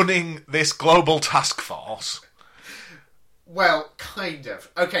 with running this global task force. Well, kind of.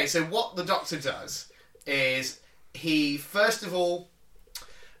 Okay, so what the Doctor does is he, first of all,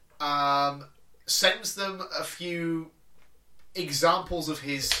 sends them a few examples of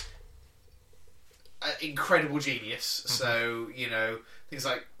his incredible genius. So, things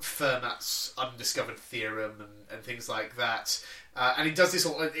like Fermat's undiscovered theorem and things like that. And he does this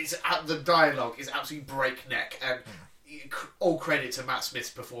all. The dialogue is absolutely breakneck. And all credit to Matt Smith's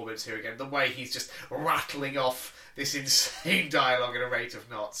performance here again. The way he's just rattling off this insane dialogue at a rate of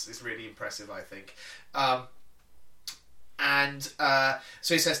knots is really impressive, I think.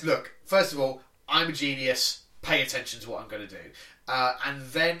 So he says, look, first of all, I'm a genius. Pay attention to what I'm going to do. And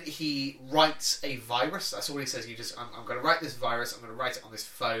then he writes a virus. That's all he says. I'm going to write this virus. I'm going to write it on this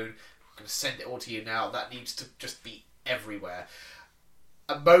phone. I'm going to send it all to you now. That needs to just be everywhere.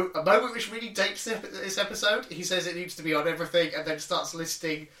 A moment which really dates this episode. He says it needs to be on everything, and then starts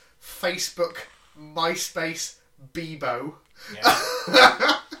listing Facebook, MySpace, Bebo.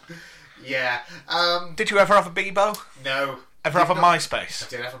 Yeah. Yeah. Did you ever have a Bebo? No. Ever have a MySpace? I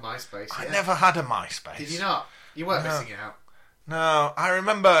did have a MySpace. I Yeah. never had a MySpace. Did you not? You weren't missing out. No, I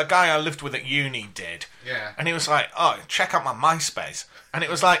remember a guy I lived with at uni did. Yeah. And he was like, oh, check out my MySpace. And it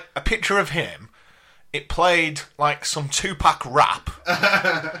was like a picture of him. It played like some Tupac rap.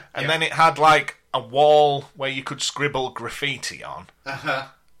 And then it had like a wall where you could scribble graffiti on. Uh-huh.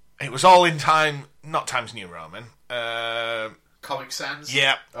 It was all in not Times New Roman. Comic Sans?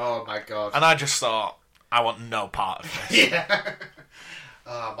 Yeah. Oh my god. And I just thought, I want no part of this. Yeah.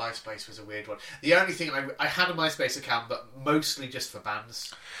 MySpace was a weird one. The only thing, I had a MySpace account, but mostly just for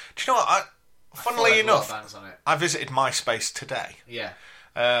bands. Do you know what? Funnily enough, bands on it. I visited MySpace today. Yeah.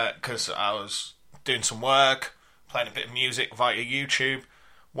 Because I was doing some work, playing a bit of music via YouTube.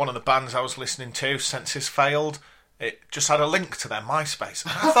 One of the bands I was listening to, Census Failed, it just had a link to their MySpace.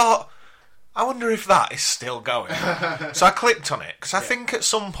 And I thought, I wonder if that is still going. So I clicked on it, because I think at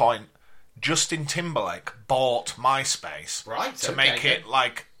some point, Justin Timberlake bought MySpace to make it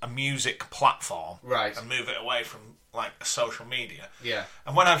like a music platform, and move it away from like a social media. Yeah.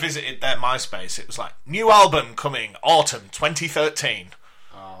 And when I visited their MySpace, it was like, new album coming autumn 2013.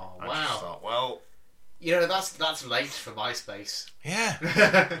 Oh wow! I just thought, well, that's late for MySpace.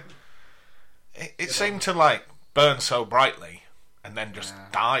 Yeah. it seemed to like burn so brightly and then just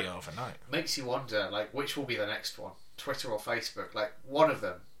die overnight. Makes you wonder, like, which will be the next one, Twitter or Facebook? Like, one of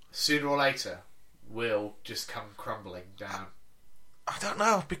them, sooner or later, will just come crumbling down. I don't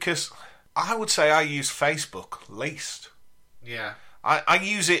know, because I would say I use Facebook least. Yeah. I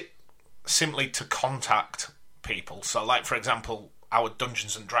use it simply to contact people. So, like, for example, our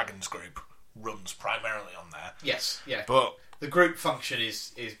Dungeons and Dragons group runs primarily on there. Yes, yeah. But the group function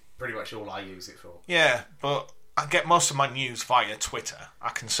is pretty much all I use it for. Yeah, but I get most of my news via Twitter. I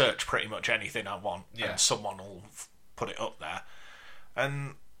can search pretty much anything I want, and someone will put it up there.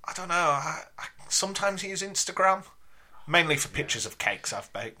 And I don't know, I sometimes use Instagram, mainly for pictures of cakes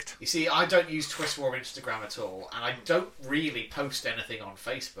I've baked. You see, I don't use Twitter or Instagram at all, and I don't really post anything on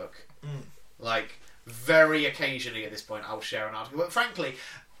Facebook. Like, very occasionally at this point I'll share an article. But frankly,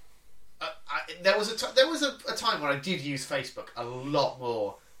 there was a time when I did use Facebook a lot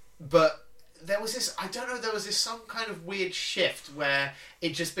more, but there was this some kind of weird shift where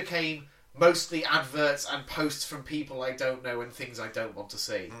it just became mostly adverts and posts from people I don't know and things I don't want to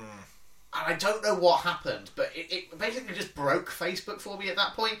see. And I don't know what happened, but it basically just broke Facebook for me at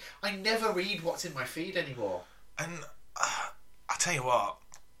that point. I never read what's in my feed anymore. And I tell you what,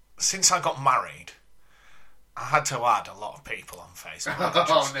 since I got married, I had to add a lot of people on Facebook.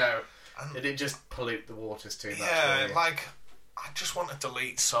 Oh no. Did it just pollute the waters too much? Yeah, like, I just want to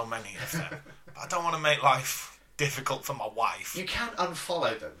delete so many of them. But I don't want to make life difficult for my wife. You can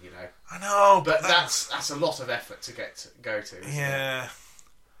unfollow them, you know. I know, but that's a lot of effort to go to. Yeah.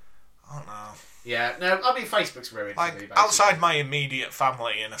 I don't know. Yeah, no, I mean, Facebook's ruined like, for me, basically. Outside my immediate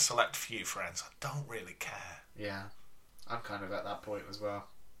family and a select few friends, I don't really care. Yeah, I'm kind of at that point as well.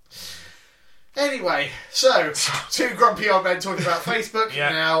 Anyway, so, two grumpy old men talking about Facebook,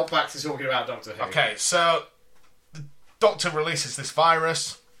 now back to talking about Doctor Who. Okay, so the Doctor releases this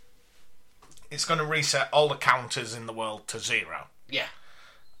virus. It's going to reset all the counters in the world to 0. Yeah.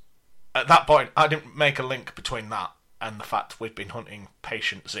 At that point, I didn't make a link between that and the fact we've been hunting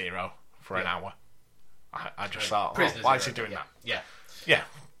Patient Zero for an hour. I just thought, why is he doing that? Yeah. Yeah,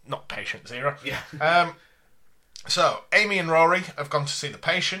 not Patient Zero. Yeah. So, Amy and Rory have gone to see the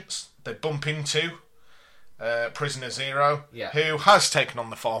patients. They bump into Prisoner Zero, who has taken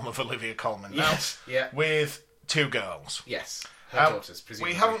on the form of Olivia Colman now, with 2 girls. Yes, her daughters,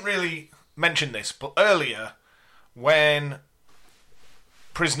 presumably. We haven't really mentioned this, but earlier, when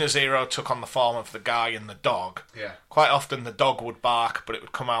Prisoner Zero took on the form of the guy and the dog, quite often the dog would bark, but it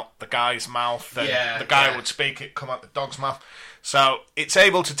would come out the guy's mouth, and the guy would speak, it'd come out the dog's mouth. So, it's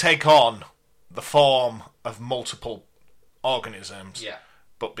able to take on the form of multiple organisms. Yeah.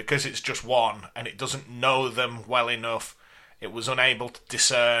 but because it's just one and it doesn't know them well enough, it was unable to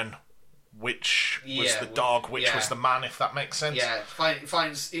discern which was the dog, which was the man, if that makes sense. Yeah, it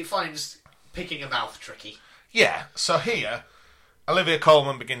finds picking a mouth tricky. Yeah, so here, Olivia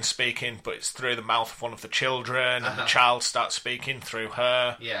Colman begins speaking, but it's through the mouth of one of the children, and the child starts speaking through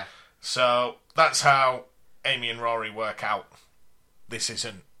her. Yeah. So that's how Amy and Rory work out this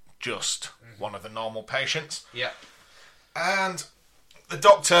isn't just one of the normal patients. Yeah. And the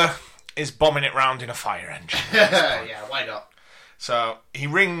doctor is bombing it round in a fire engine. Yeah, why not? So he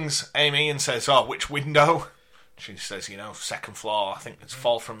rings Amy and says, which window? She says, second floor, I think it's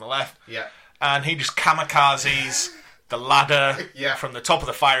fall from the left. Yeah. And he just kamikazes the ladder from the top of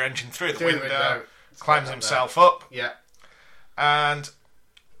the fire engine through the window, climbs himself up. Yeah. And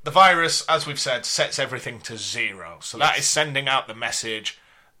the virus, as we've said, sets everything to 0. So that is sending out the message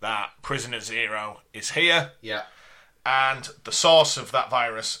that Prisoner Zero is here. Yeah. And the source of that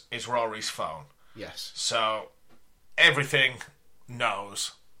virus is Rory's phone. Yes. So everything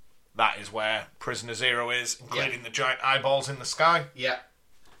knows that is where Prisoner Zero is, including the giant eyeballs in the sky. Yeah.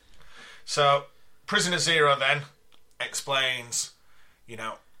 So Prisoner Zero then explains,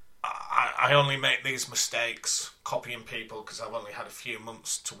 I only make these mistakes copying people because I've only had a few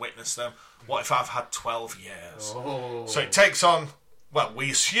months to witness them. What if I've had 12 years? Oh. So it takes on,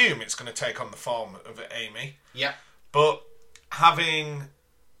 we assume it's going to take on the form of Amy. Yeah. But having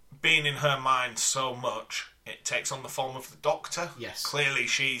been in her mind so much, it takes on the form of the Doctor. Yes. Clearly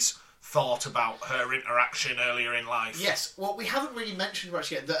she's thought about her interaction earlier in life. Yes. Well, we haven't really mentioned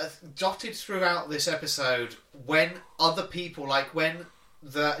much yet. Dotted throughout this episode, when other people, like when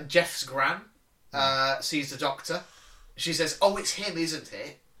Jeff's gran sees the Doctor, she says, it's him, isn't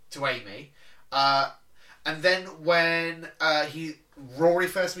it? To Amy. And then when Rory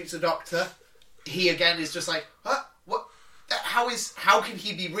first meets the Doctor, he again is just like, huh? What? How can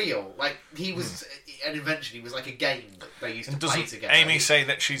he be real? Like, he was an invention. He was like a game that they used to play together. Amy say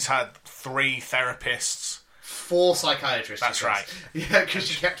that she's had 3 therapists? 4 psychiatrists. That's right. Yeah, because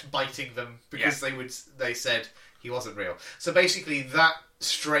she kept biting them because they said he wasn't real. So basically, that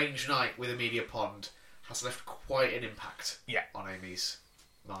strange night with Amelia Pond has left quite an impact on Amy's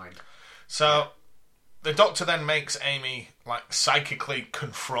mind. So the Doctor then makes Amy psychically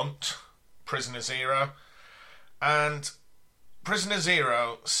confront Prisoner Zero, and Prisoner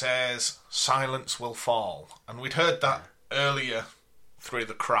Zero says silence will fall, and we'd heard that earlier through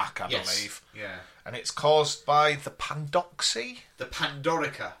the crack, I believe. Yeah. And it's caused by the Pandoxy? The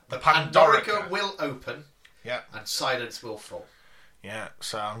Pandorica. The Pandorica Pandorica will open. Yeah. And silence will fall. Yeah,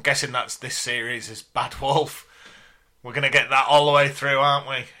 so I'm guessing that's this series is Bad Wolf. We're going to get that all the way through, aren't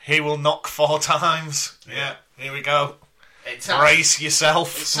we? He will knock 4 times. Yeah, here we go. Brace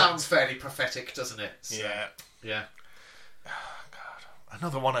yourself. It sounds fairly prophetic, doesn't it? So, yeah. Yeah. Oh, God.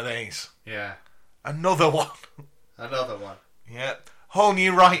 Another one of these. Yeah. Another one. Another one. Yeah. Whole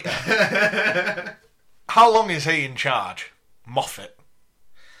new writer. How long is he in charge? Moffat.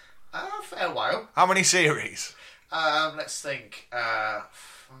 A fair while. How many series? Let's think. 5,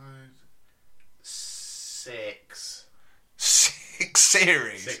 6. 6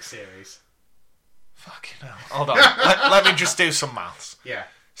 series? 6 series. Fucking hell. Hold on. let me just do some maths. Yeah.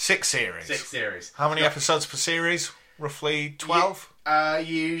 6 series. 6 series. How many episodes per series? Roughly 12?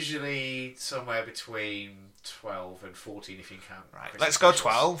 Usually somewhere between 12 and 14 if you count. Right, let's go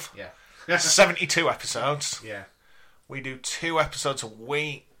 12. Yeah. 72 episodes. Yeah. We do 2 episodes a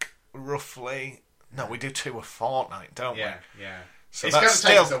week, roughly. No, we do 2 a fortnight, don't we? Yeah. So it's going to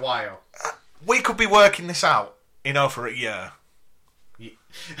take us a while. We could be working this out, for a year.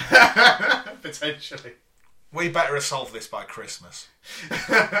 Potentially. We better have solved this by Christmas.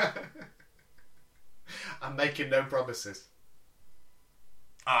 I'm making no promises.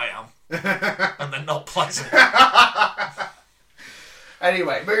 I am. And they're not pleasant.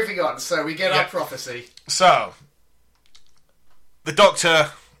 Anyway, moving on. So we get our prophecy. So, the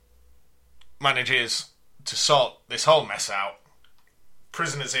Doctor manages to sort this whole mess out.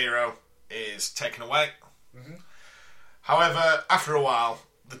 Prisoner Zero is taken away. Mm-hmm. However, after a while,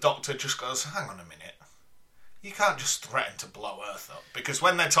 the Doctor just goes, hang on a minute. You can't just threaten to blow Earth up. Because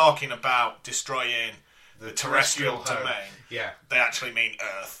when they're talking about destroying the terrestrial domain, they actually mean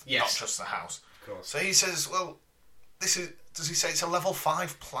Earth, not just the house. Of course. So he says, well, does he say it's a level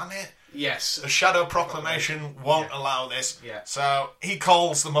 5 planet? Yes. The Shadow Proclamation won't allow this. Yeah. So he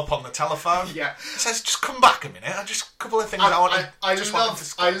calls them up on the telephone. Yeah. He says, just come back a minute. Just a couple of things I want to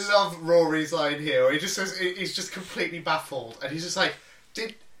discuss. I love Rory's line here. Where he just says he's just completely baffled, and he's just like,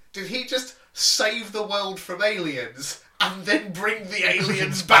 did he just save the world from aliens and then bring the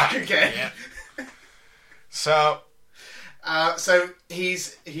aliens back again? Yeah. So So he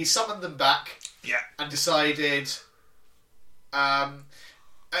summoned them back. Yeah. And decided.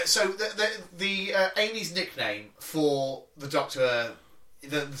 So the Amy's nickname for the Doctor,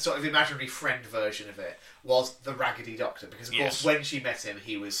 the sort of imaginary friend version of it, was the Raggedy Doctor, because of course when she met him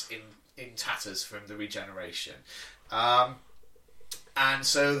he was in tatters from the regeneration. And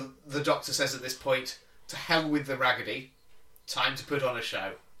so the Doctor says at this point, to hell with the Raggedy, time to put on a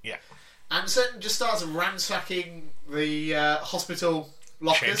show. Yeah. And so just starts ransacking the hospital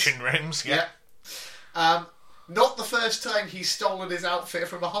lockers. Changing rooms, yeah. Not the first time he's stolen his outfit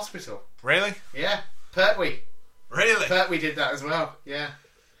from a hospital. Really? Yeah. Pertwee. Really? Pertwee did that as well, yeah.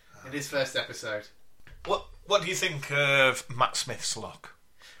 In his first episode. What do you think of Matt Smith's look?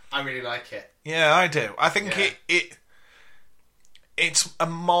 I really like it. Yeah, I do. I think it's a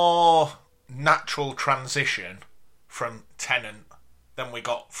more natural transition from Tennant than we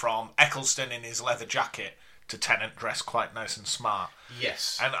got from Eccleston in his leather jacket to Tennant dressed quite nice and smart.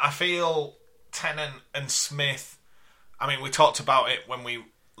 Yes. And I feel Tennant and Smith, I mean, we talked about it when we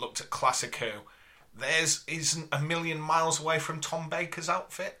looked at Classic Who, isn't a million miles away from Tom Baker's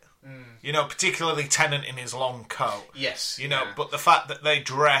outfit. You know, particularly Tennant in his long coat. Yes. You know, but the fact that they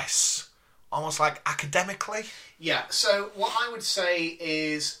dress almost like academically. Yeah, so what I would say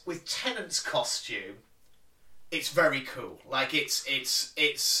is, with Tennant's costume, it's very cool. Like, it's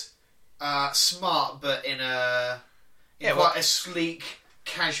smart, but in quite a sleek,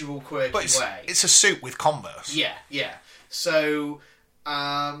 casual, quirky way. It's a suit with Converse. Yeah. So,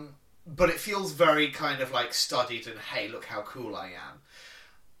 but it feels very kind of like studied and, hey, look how cool I am.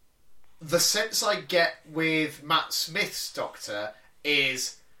 The sense I get with Matt Smith's Doctor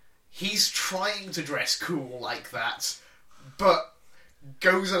is he's trying to dress cool like that, but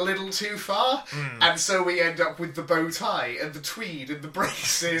goes a little too far, and so we end up with the bow tie and the tweed and the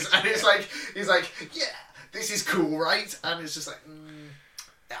braces, and it's like, he's like, yeah, this is cool, right? And it's just like,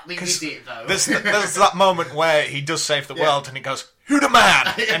 I mean, he did, though. There's that moment where he does save the world, and he goes, "Who the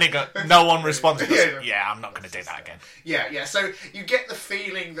man?" And he goes, no one responds. He goes, yeah, I'm not going to do that again. Yeah. So you get the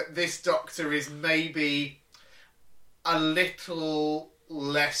feeling that this Doctor is maybe a little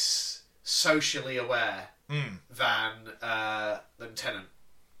less socially aware than Tennant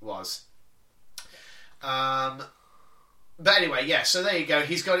was. But anyway, yeah. So there you go.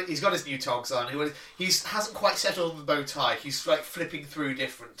 He's got his new togs on. He hasn't quite settled on the bow tie. He's like flipping through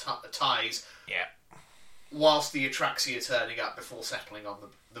different ties. Yeah. Whilst the Atraxi are turning up before settling on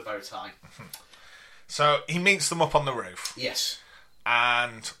the bow tie. So he meets them up on the roof. Yes.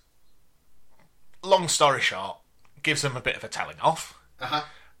 And long story short, gives them a bit of a telling off.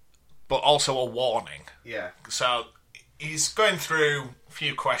 But also a warning. Yeah. So he's going through a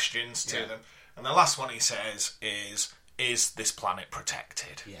few questions to them. And the last one he says is this planet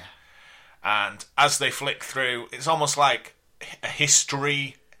protected? Yeah. And as they flick through, it's almost like a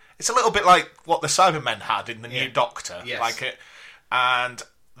history. It's a little bit like what the Cybermen had in the New Doctor. Yes. Like it. And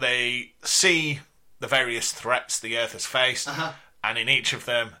they see the various threats the Earth has faced. And in each of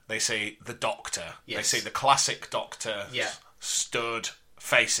them, they see the Doctor. Yes. They see the classic Doctor stood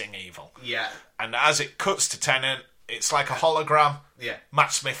facing evil. Yeah. And as it cuts to Tennant, it's like a hologram. Yeah.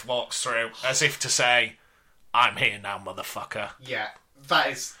 Matt Smith walks through as if to say, I'm here now, motherfucker. Yeah. That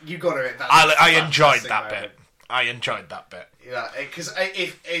is... You got to... I enjoyed that bit. I enjoyed that bit. Yeah, because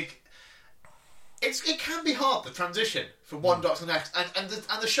it can be hard, the transition from one Doctor to the next. And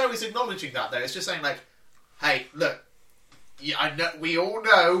the show is acknowledging that, though. It's just saying, like, hey, look, I know, we all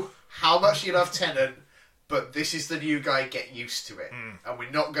know how much you love Tennant, but this is the new guy, get used to it. And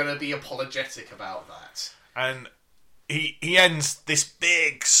we're not going to be apologetic about that. And he ends this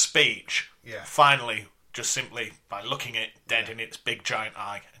big speech, finally, just simply by looking it dead in its big giant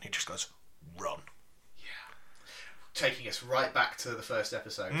eye, and he just goes, run. Yeah. Taking us right back to the first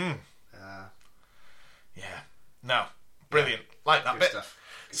episode. No. Brilliant. Like that Good bit. stuff.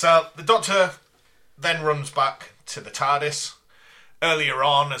 So the Doctor then runs back to the TARDIS. Earlier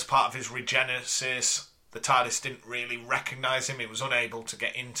on, as part of his regenesis, the TARDIS didn't really recognise him. He was unable to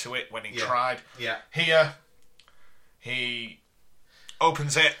get into it when he tried. Yeah. Here, he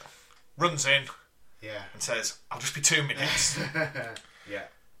opens it, runs in, and says, I'll just be 2 minutes. Yeah.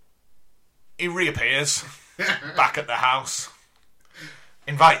 He reappears back at the house,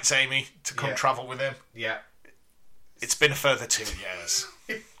 invites Amy to come travel with him. Yeah. It's been a further 2 years.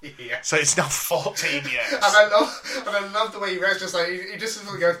 Yeah. So it's now 14 years. And I love the way he goes, just like, he just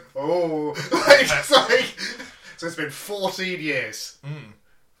sort of goes, oh. Like, it's like, so it's been 14 years.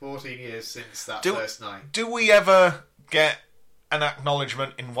 14 years since that first night. Do we ever get an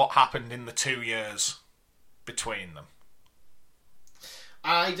acknowledgement in what happened in the 2 years between them?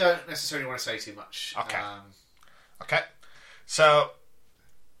 I don't necessarily want to say too much. Okay. Okay. So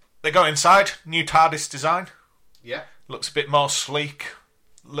they go inside. New TARDIS design. Yeah. Looks a bit more sleek,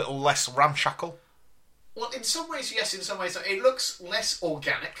 a little less ramshackle. Well, in some ways, yes. In some ways, it looks less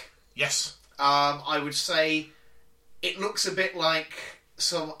organic. Yes. I would say it looks a bit like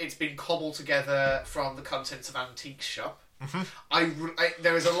it's been cobbled together from the contents of Antique Shop. Mm-hmm.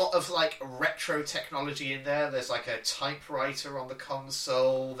 There is a lot of like retro technology in there. There's like a typewriter on the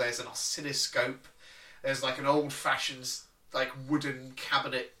console. There's an oscilloscope. There's like an old-fashioned like wooden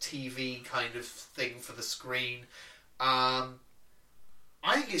cabinet TV kind of thing for the screen. I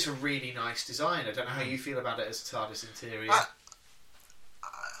think it's a really nice design. I don't know how you feel about it as a TARDIS interior.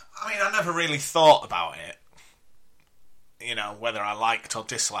 I mean, I never really thought about it. You know, whether I liked or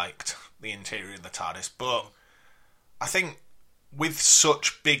disliked the interior of the TARDIS, but I think with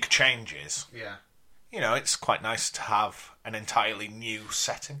such big changes, yeah, you know, it's quite nice to have an entirely new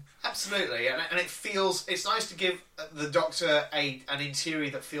setting. Absolutely, and it's nice to give the Doctor an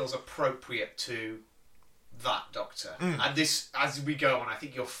interior that feels appropriate to that Doctor. And this, as we go on, I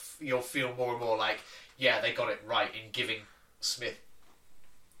think you'll feel more and more like, yeah, they got it right in giving Smith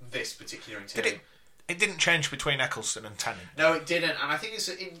this particular interior. It didn't change between Eccleston and Tennant. No, it didn't, and I think it's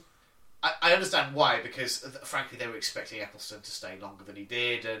I understand why, because frankly they were expecting Eccleston to stay longer than he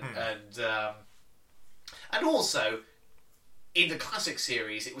did, and also in the classic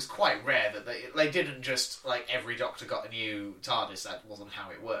series it was quite rare that they didn't just like every Doctor got a new TARDIS. That wasn't how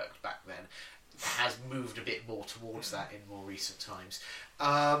it worked back then. It has moved a bit more towards that in more recent times.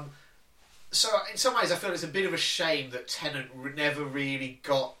 So in some ways I feel it's a bit of a shame that Tennant never really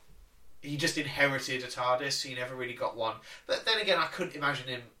got. He just inherited a TARDIS. He never really got one. But then again, I couldn't imagine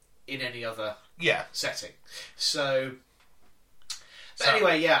him in any other setting. So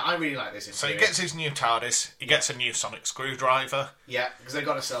anyway, yeah, I really like this interior. So he gets his new TARDIS. He gets a new sonic screwdriver. Yeah, because they've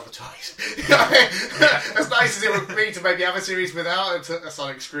got to sell the toys. As nice as it would be to maybe have a series without a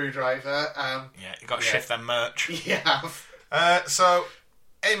sonic screwdriver. You got to shift them merch. Yeah. So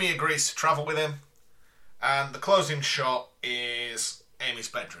Amy agrees to travel with him, and the closing shot is Amy's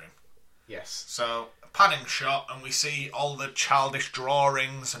bedroom. Yes. So, a panning shot, and we see all the childish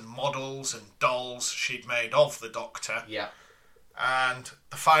drawings and models and dolls she'd made of the Doctor. Yeah. And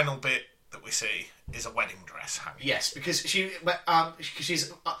the final bit that we see is a wedding dress hanging. Yes, because she's.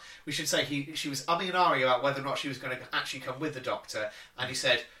 We should say she was umming and ahhing about whether or not she was going to actually come with the Doctor, and he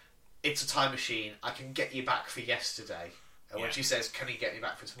said, "It's a time machine. I can get you back for yesterday." And when she says, "Can you get me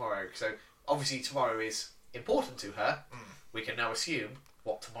back for tomorrow?" So obviously tomorrow is important to her. We can now assume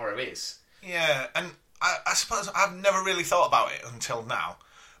what tomorrow is. Yeah, and I suppose I've never really thought about it until now,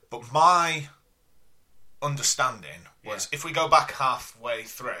 but my understanding was if we go back halfway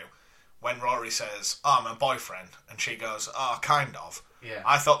through, when Rory says, "Oh, I'm a boyfriend," and she goes, "Oh, kind of." Yeah.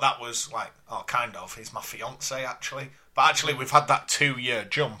 I thought that was like, "Oh, kind of, he's my fiancé actually." But actually we've had that 2-year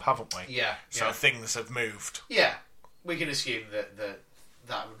jump, haven't we? Yeah. So things have moved. Yeah. We can assume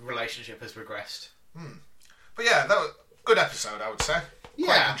that relationship has progressed. But yeah, that was a good episode, I would say. Yeah.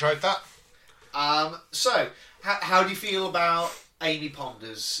 Quite enjoyed that. So, how do you feel about Amy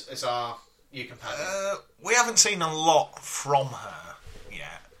Ponders as our new companion? We haven't seen a lot from her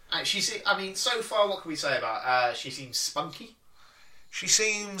yet. So far, what can we say about her? She seems spunky. She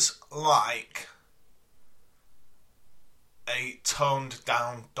seems like a toned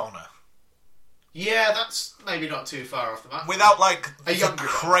down Donna. Yeah, that's maybe not too far off the mark. Without like a the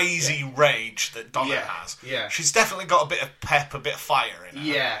crazy rage that Donna Yeah, has. yeah. She's definitely got a bit of pep, a bit of fire in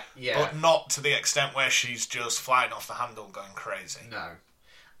her. Yeah. But not to the extent where she's just flying off the handle going crazy. No.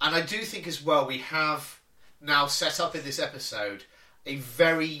 And I do think as well we have now set up in this episode a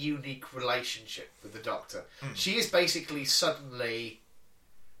very unique relationship with the Doctor. She is basically suddenly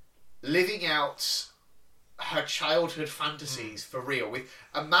living out her childhood fantasies for real with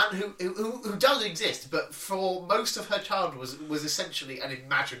a man who does exist, but for most of her childhood was essentially an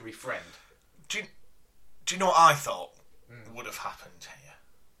imaginary friend. Do you know what I thought would have happened here?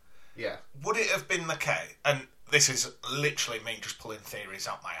 Yeah. Would it have been the case? And this is literally me just pulling theories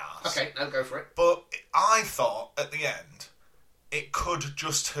out my arse. Okay, no, go for it. But I thought at the end it could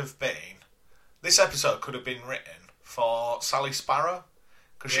just have been. This episode could have been written for Sally Sparrow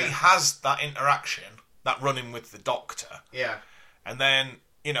because she has that interaction. That run-in with the Doctor. Yeah. And then,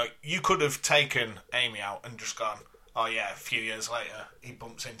 you could have taken Amy out and just gone, oh yeah, a few years later, he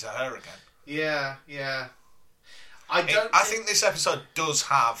bumps into her again. Yeah. I think this episode does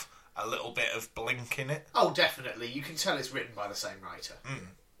have a little bit of Blink in it. Oh, definitely. You can tell it's written by the same writer.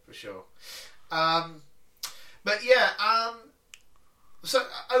 For sure. So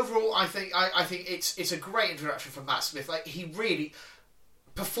overall, I think it's a great introduction from Matt Smith. Like, he really...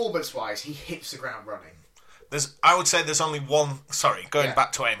 Performance-wise, he hits the ground running. I would say there's only one... Sorry, going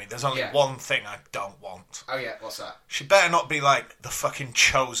back to Amy, there's only Yeah. one thing I don't want. Oh yeah, what's that? She better not be like the fucking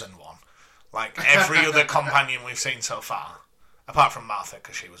chosen one. Like every other companion we've seen so far. Apart from Martha,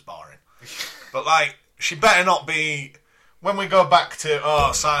 because she was boring. But like, she better not be... When we go back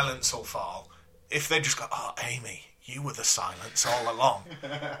to, silence will fall, if they just go, Amy, you were the silence all along.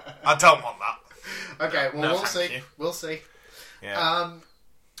 I don't want that. Okay, well, No, we'll see. thank you. We'll see. Yeah.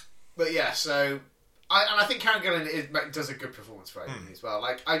 But yeah, so... I think Karen Gillan does a good performance for Amy as well.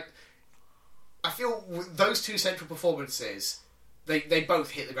 Like, I feel those two central performances, they both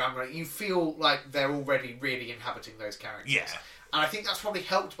hit the ground running. You feel like they're already really inhabiting those characters. Yeah. And I think that's probably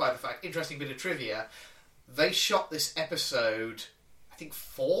helped by the fact, interesting bit of trivia, they shot this episode, I think,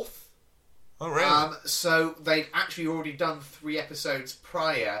 4th. Oh, really? So they'd actually already done 3 episodes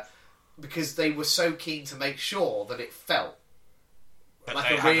prior because they were so keen to make sure that it felt But like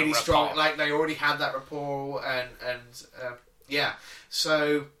they a had really a strong, rapport. like they already had that rapport, and yeah.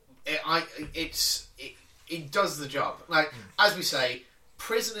 So it does the job. Like as we say,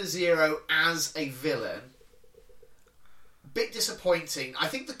 Prisoner Zero as a villain, bit disappointing. I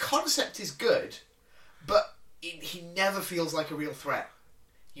think the concept is good, but he never feels like a real threat.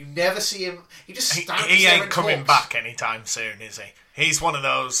 You never see him. He just stands He there ain't and coming talks. back anytime soon, is he? He's one of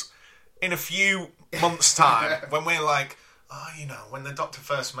those, in a few months' time, when we're like, when the Doctor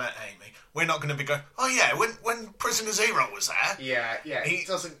first met Amy, we're not going to be going, when Prisoner Zero was there. Yeah. He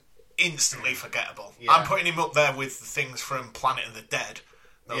doesn't. Instantly forgettable. Yeah. I'm putting him up there with the things from Planet of the Dead.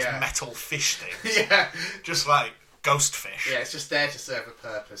 Those Yeah. metal fish things. Yeah. Just like ghost fish. Yeah, it's just there to serve a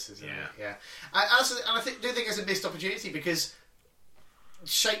purpose, isn't it? Yeah. And I do think it's a missed opportunity because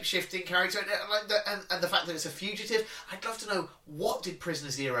shape-shifting character and the fact that it's a fugitive. I'd love to know, what did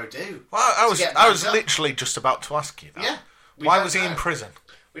Prisoner Zero do? Well, I was get back up? literally just about to ask you that. Yeah. we Why don't was he in know. prison?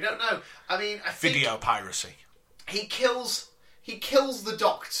 We don't know. I mean, I think Video piracy. he kills the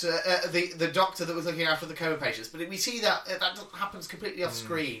doctor, the doctor that was looking after the coma patients. But we see that happens completely off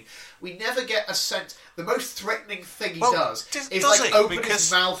screen. We never get a sense. The most threatening thing he Well, does does is he? like open Because-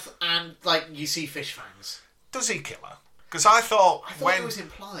 his mouth and like you see fish fangs. Does he kill her? Because I thought It was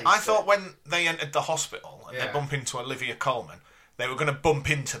implied. I thought when they entered the hospital and Yeah. they bump into Olivia Colman, they were going to bump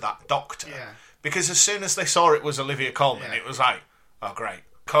into that doctor. Yeah. Because as soon as they saw it was Olivia Colman, Yeah. it was like, oh great,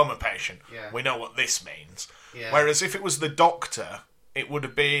 coma patient. Yeah. We know what this means. Yeah. Whereas if it was the doctor, it would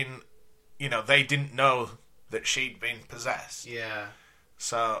have been, they didn't know that she'd been possessed. Yeah.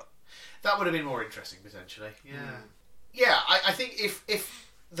 So That would have been more interesting, potentially. Yeah. Yeah, I think if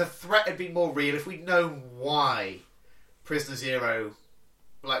the threat had been more real, if we'd known why Prisoner Zero,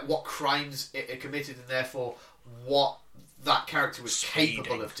 like what crimes it committed and therefore what that character was capable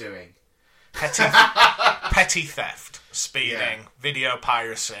Speeding. of doing. petty theft, speeding, Yeah. video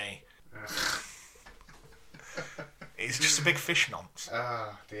piracy. It's just a big fish nonce.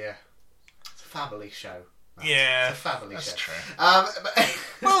 Oh, dear. It's a family show. Yeah, It's a family that's show. true. But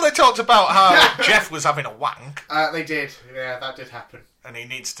Well, they talked about how Jeff was having a wank they did. Yeah, that did happen. and he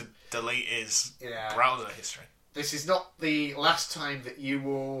needs to delete his Yeah. browser history. This is not the last time that you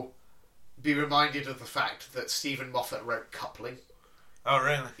will be reminded of the fact that Stephen Moffat wrote Coupling. Oh,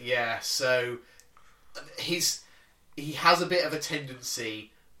 really? Yeah, so he has a bit of a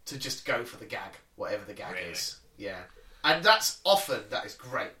tendency to just go for the gag, whatever the gag Really? is. Yeah. And that is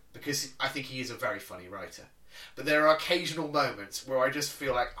great, because I think he is a very funny writer. But there are occasional moments where I just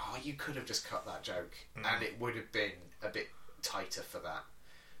feel like, you could have just cut that joke, and it would have been a bit tighter for that.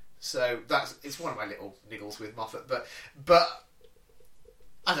 So it's one of my little niggles with Moffat, but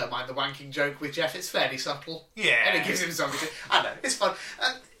I don't mind the wanking joke with Jeff. It's fairly subtle. Yeah. And it gives him something to... I know, it's fun.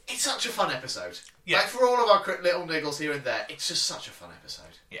 And it's such a fun episode. Yeah. Like, for all of our little niggles here and there, it's just such a fun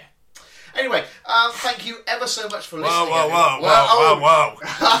episode. Yeah. Anyway, thank you ever so much for Whoa, listening. whoa, whoa, everyone. whoa, Well, whoa,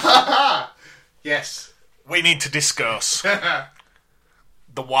 whoa. Yes. We need to discuss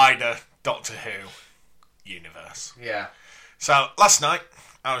the wider Doctor Who universe. Yeah. So, last night,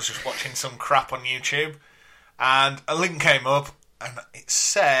 I was just watching some crap on YouTube, and a link came up, and it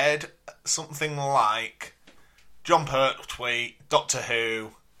said something like, John Pertwee, Doctor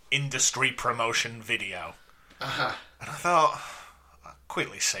Who, industry promotion video. Uh-huh. And I thought, I'll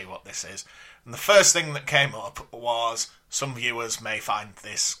quickly see what this is. And the first thing that came up was, some viewers may find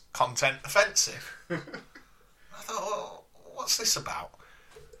this content offensive. I thought, well, what's this about?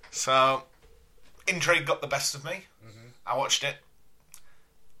 So, intrigue got the best of me. Mm-hmm. I watched it.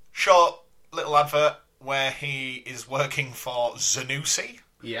 Short little advert where he is working for Zanussi,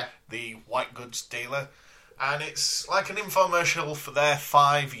 Yeah. the white goods dealer, And it's like an infomercial for their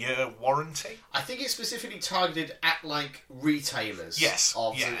 5-year warranty. I think it's specifically targeted at like retailers. Yes.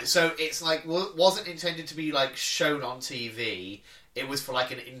 So it's like wasn't intended to be like shown on TV. It was for like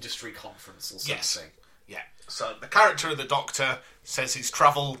an industry conference or something. Yes. Yeah. So the character of the Doctor says he's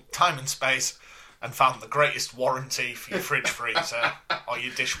travelled time and space and found the greatest warranty for your fridge freezer or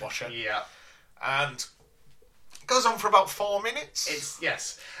your dishwasher. Yeah. And it goes on for about 4 minutes.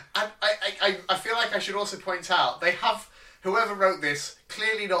 Yes. And I feel like I should also point out, they have, whoever wrote this,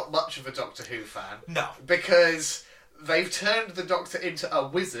 clearly not much of a Doctor Who fan. No. Because they've turned the Doctor into a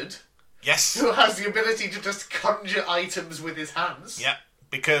wizard. Yes. Who has the ability to just conjure items with his hands. Yeah,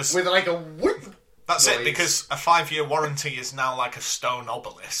 because... With like a whoop. That's noise. it, because a 5-year warranty is now like a stone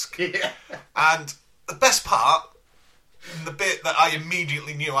obelisk. Yeah. And the best part, the bit that I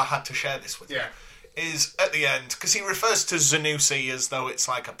immediately knew I had to share this with you, is at the end, because he refers to Zanussi as though it's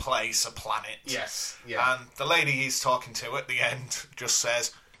like a place, a planet. Yes, yeah. And the lady he's talking to at the end just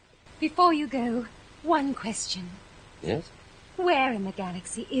says, Before you go, one question. Yes? Where in the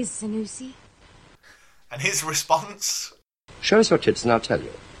galaxy is Zanussi? and his response... Show us your tits and I'll tell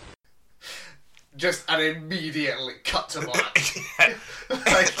you. Just an immediately cut to black. Yeah.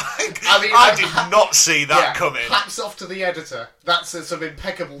 I did not see that coming. Hats off to the editor. That's some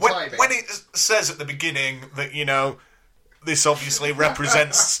impeccable When timing. it says at the beginning that, you know, this obviously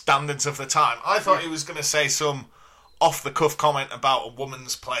represents standards of the time, I thought he was going to say some off-the-cuff comment about a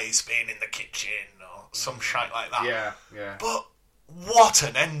woman's place being in the kitchen or some shite like that. Yeah, yeah. But what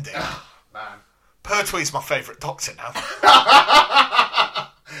an ending. Man. Pertwee's my favourite Doctor now.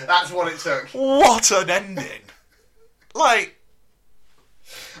 That's what it took. What an ending. Like...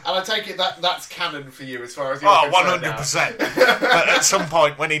 And I take it that's canon for you as far as you're concerned 100%. But at some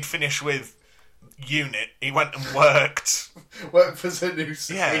point, when he'd finished with Unit, he went and worked... Worked for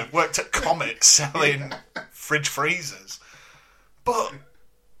Zanussi. Yeah, worked at Comet selling fridge freezers. But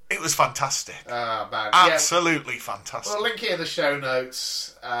it was fantastic. Oh, man. Absolutely fantastic. Well, I'll link it in the show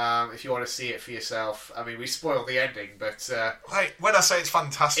notes if you want to see it for yourself. I mean, we spoiled the ending, but... like, when I say it's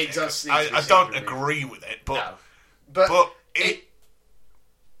fantastic, it does I don't agree with it, but... No. But it...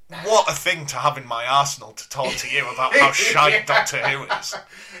 What a thing to have in my arsenal to talk to you about how shite Doctor Who is.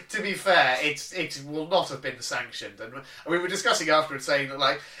 To be fair, it will not have been sanctioned. And we were discussing afterwards, saying that,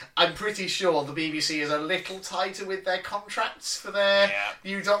 like, I'm pretty sure the BBC is a little tighter with their contracts for their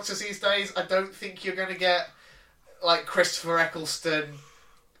new Doctors these days. I don't think you're going to get, like, Christopher Eccleston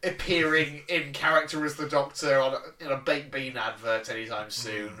appearing in character as the Doctor in a baked bean advert anytime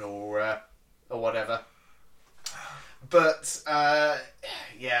soon, or whatever. But,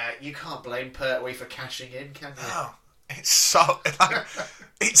 you can't blame Pertwee for cashing in, can you? No. It's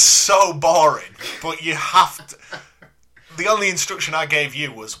so boring, but you have to... The only instruction I gave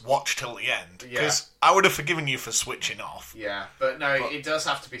you was watch till the end, because I would have forgiven you for switching off. Yeah, but it does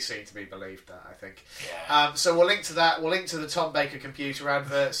have to be seen to be believed, that, I think. Yeah. So we'll link to that. We'll link to the Tom Baker computer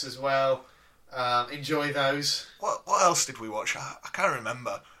adverts as well. Enjoy those. What else did we watch? I can't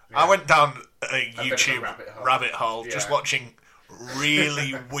remember. Yeah. I went down a YouTube rabbit hole just watching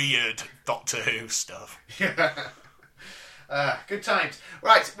really weird Doctor Who stuff. Good times.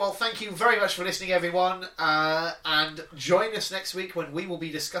 Right, well, thank you very much for listening, everyone. And join us next week when we will be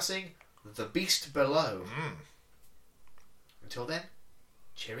discussing The Beast Below. Until then,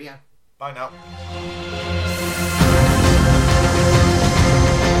 cheerio. Bye now.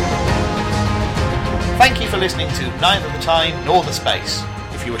 Thank you for listening to Neither the Time Nor the Space.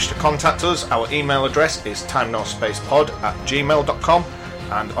 If you wish to contact us, our email address is timenorspacepod@gmail.com,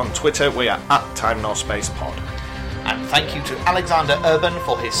 and on Twitter we are @timenorspacepod. And thank you to Alexander Urban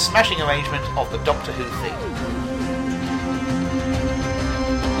for his smashing arrangement of the Doctor Who theme.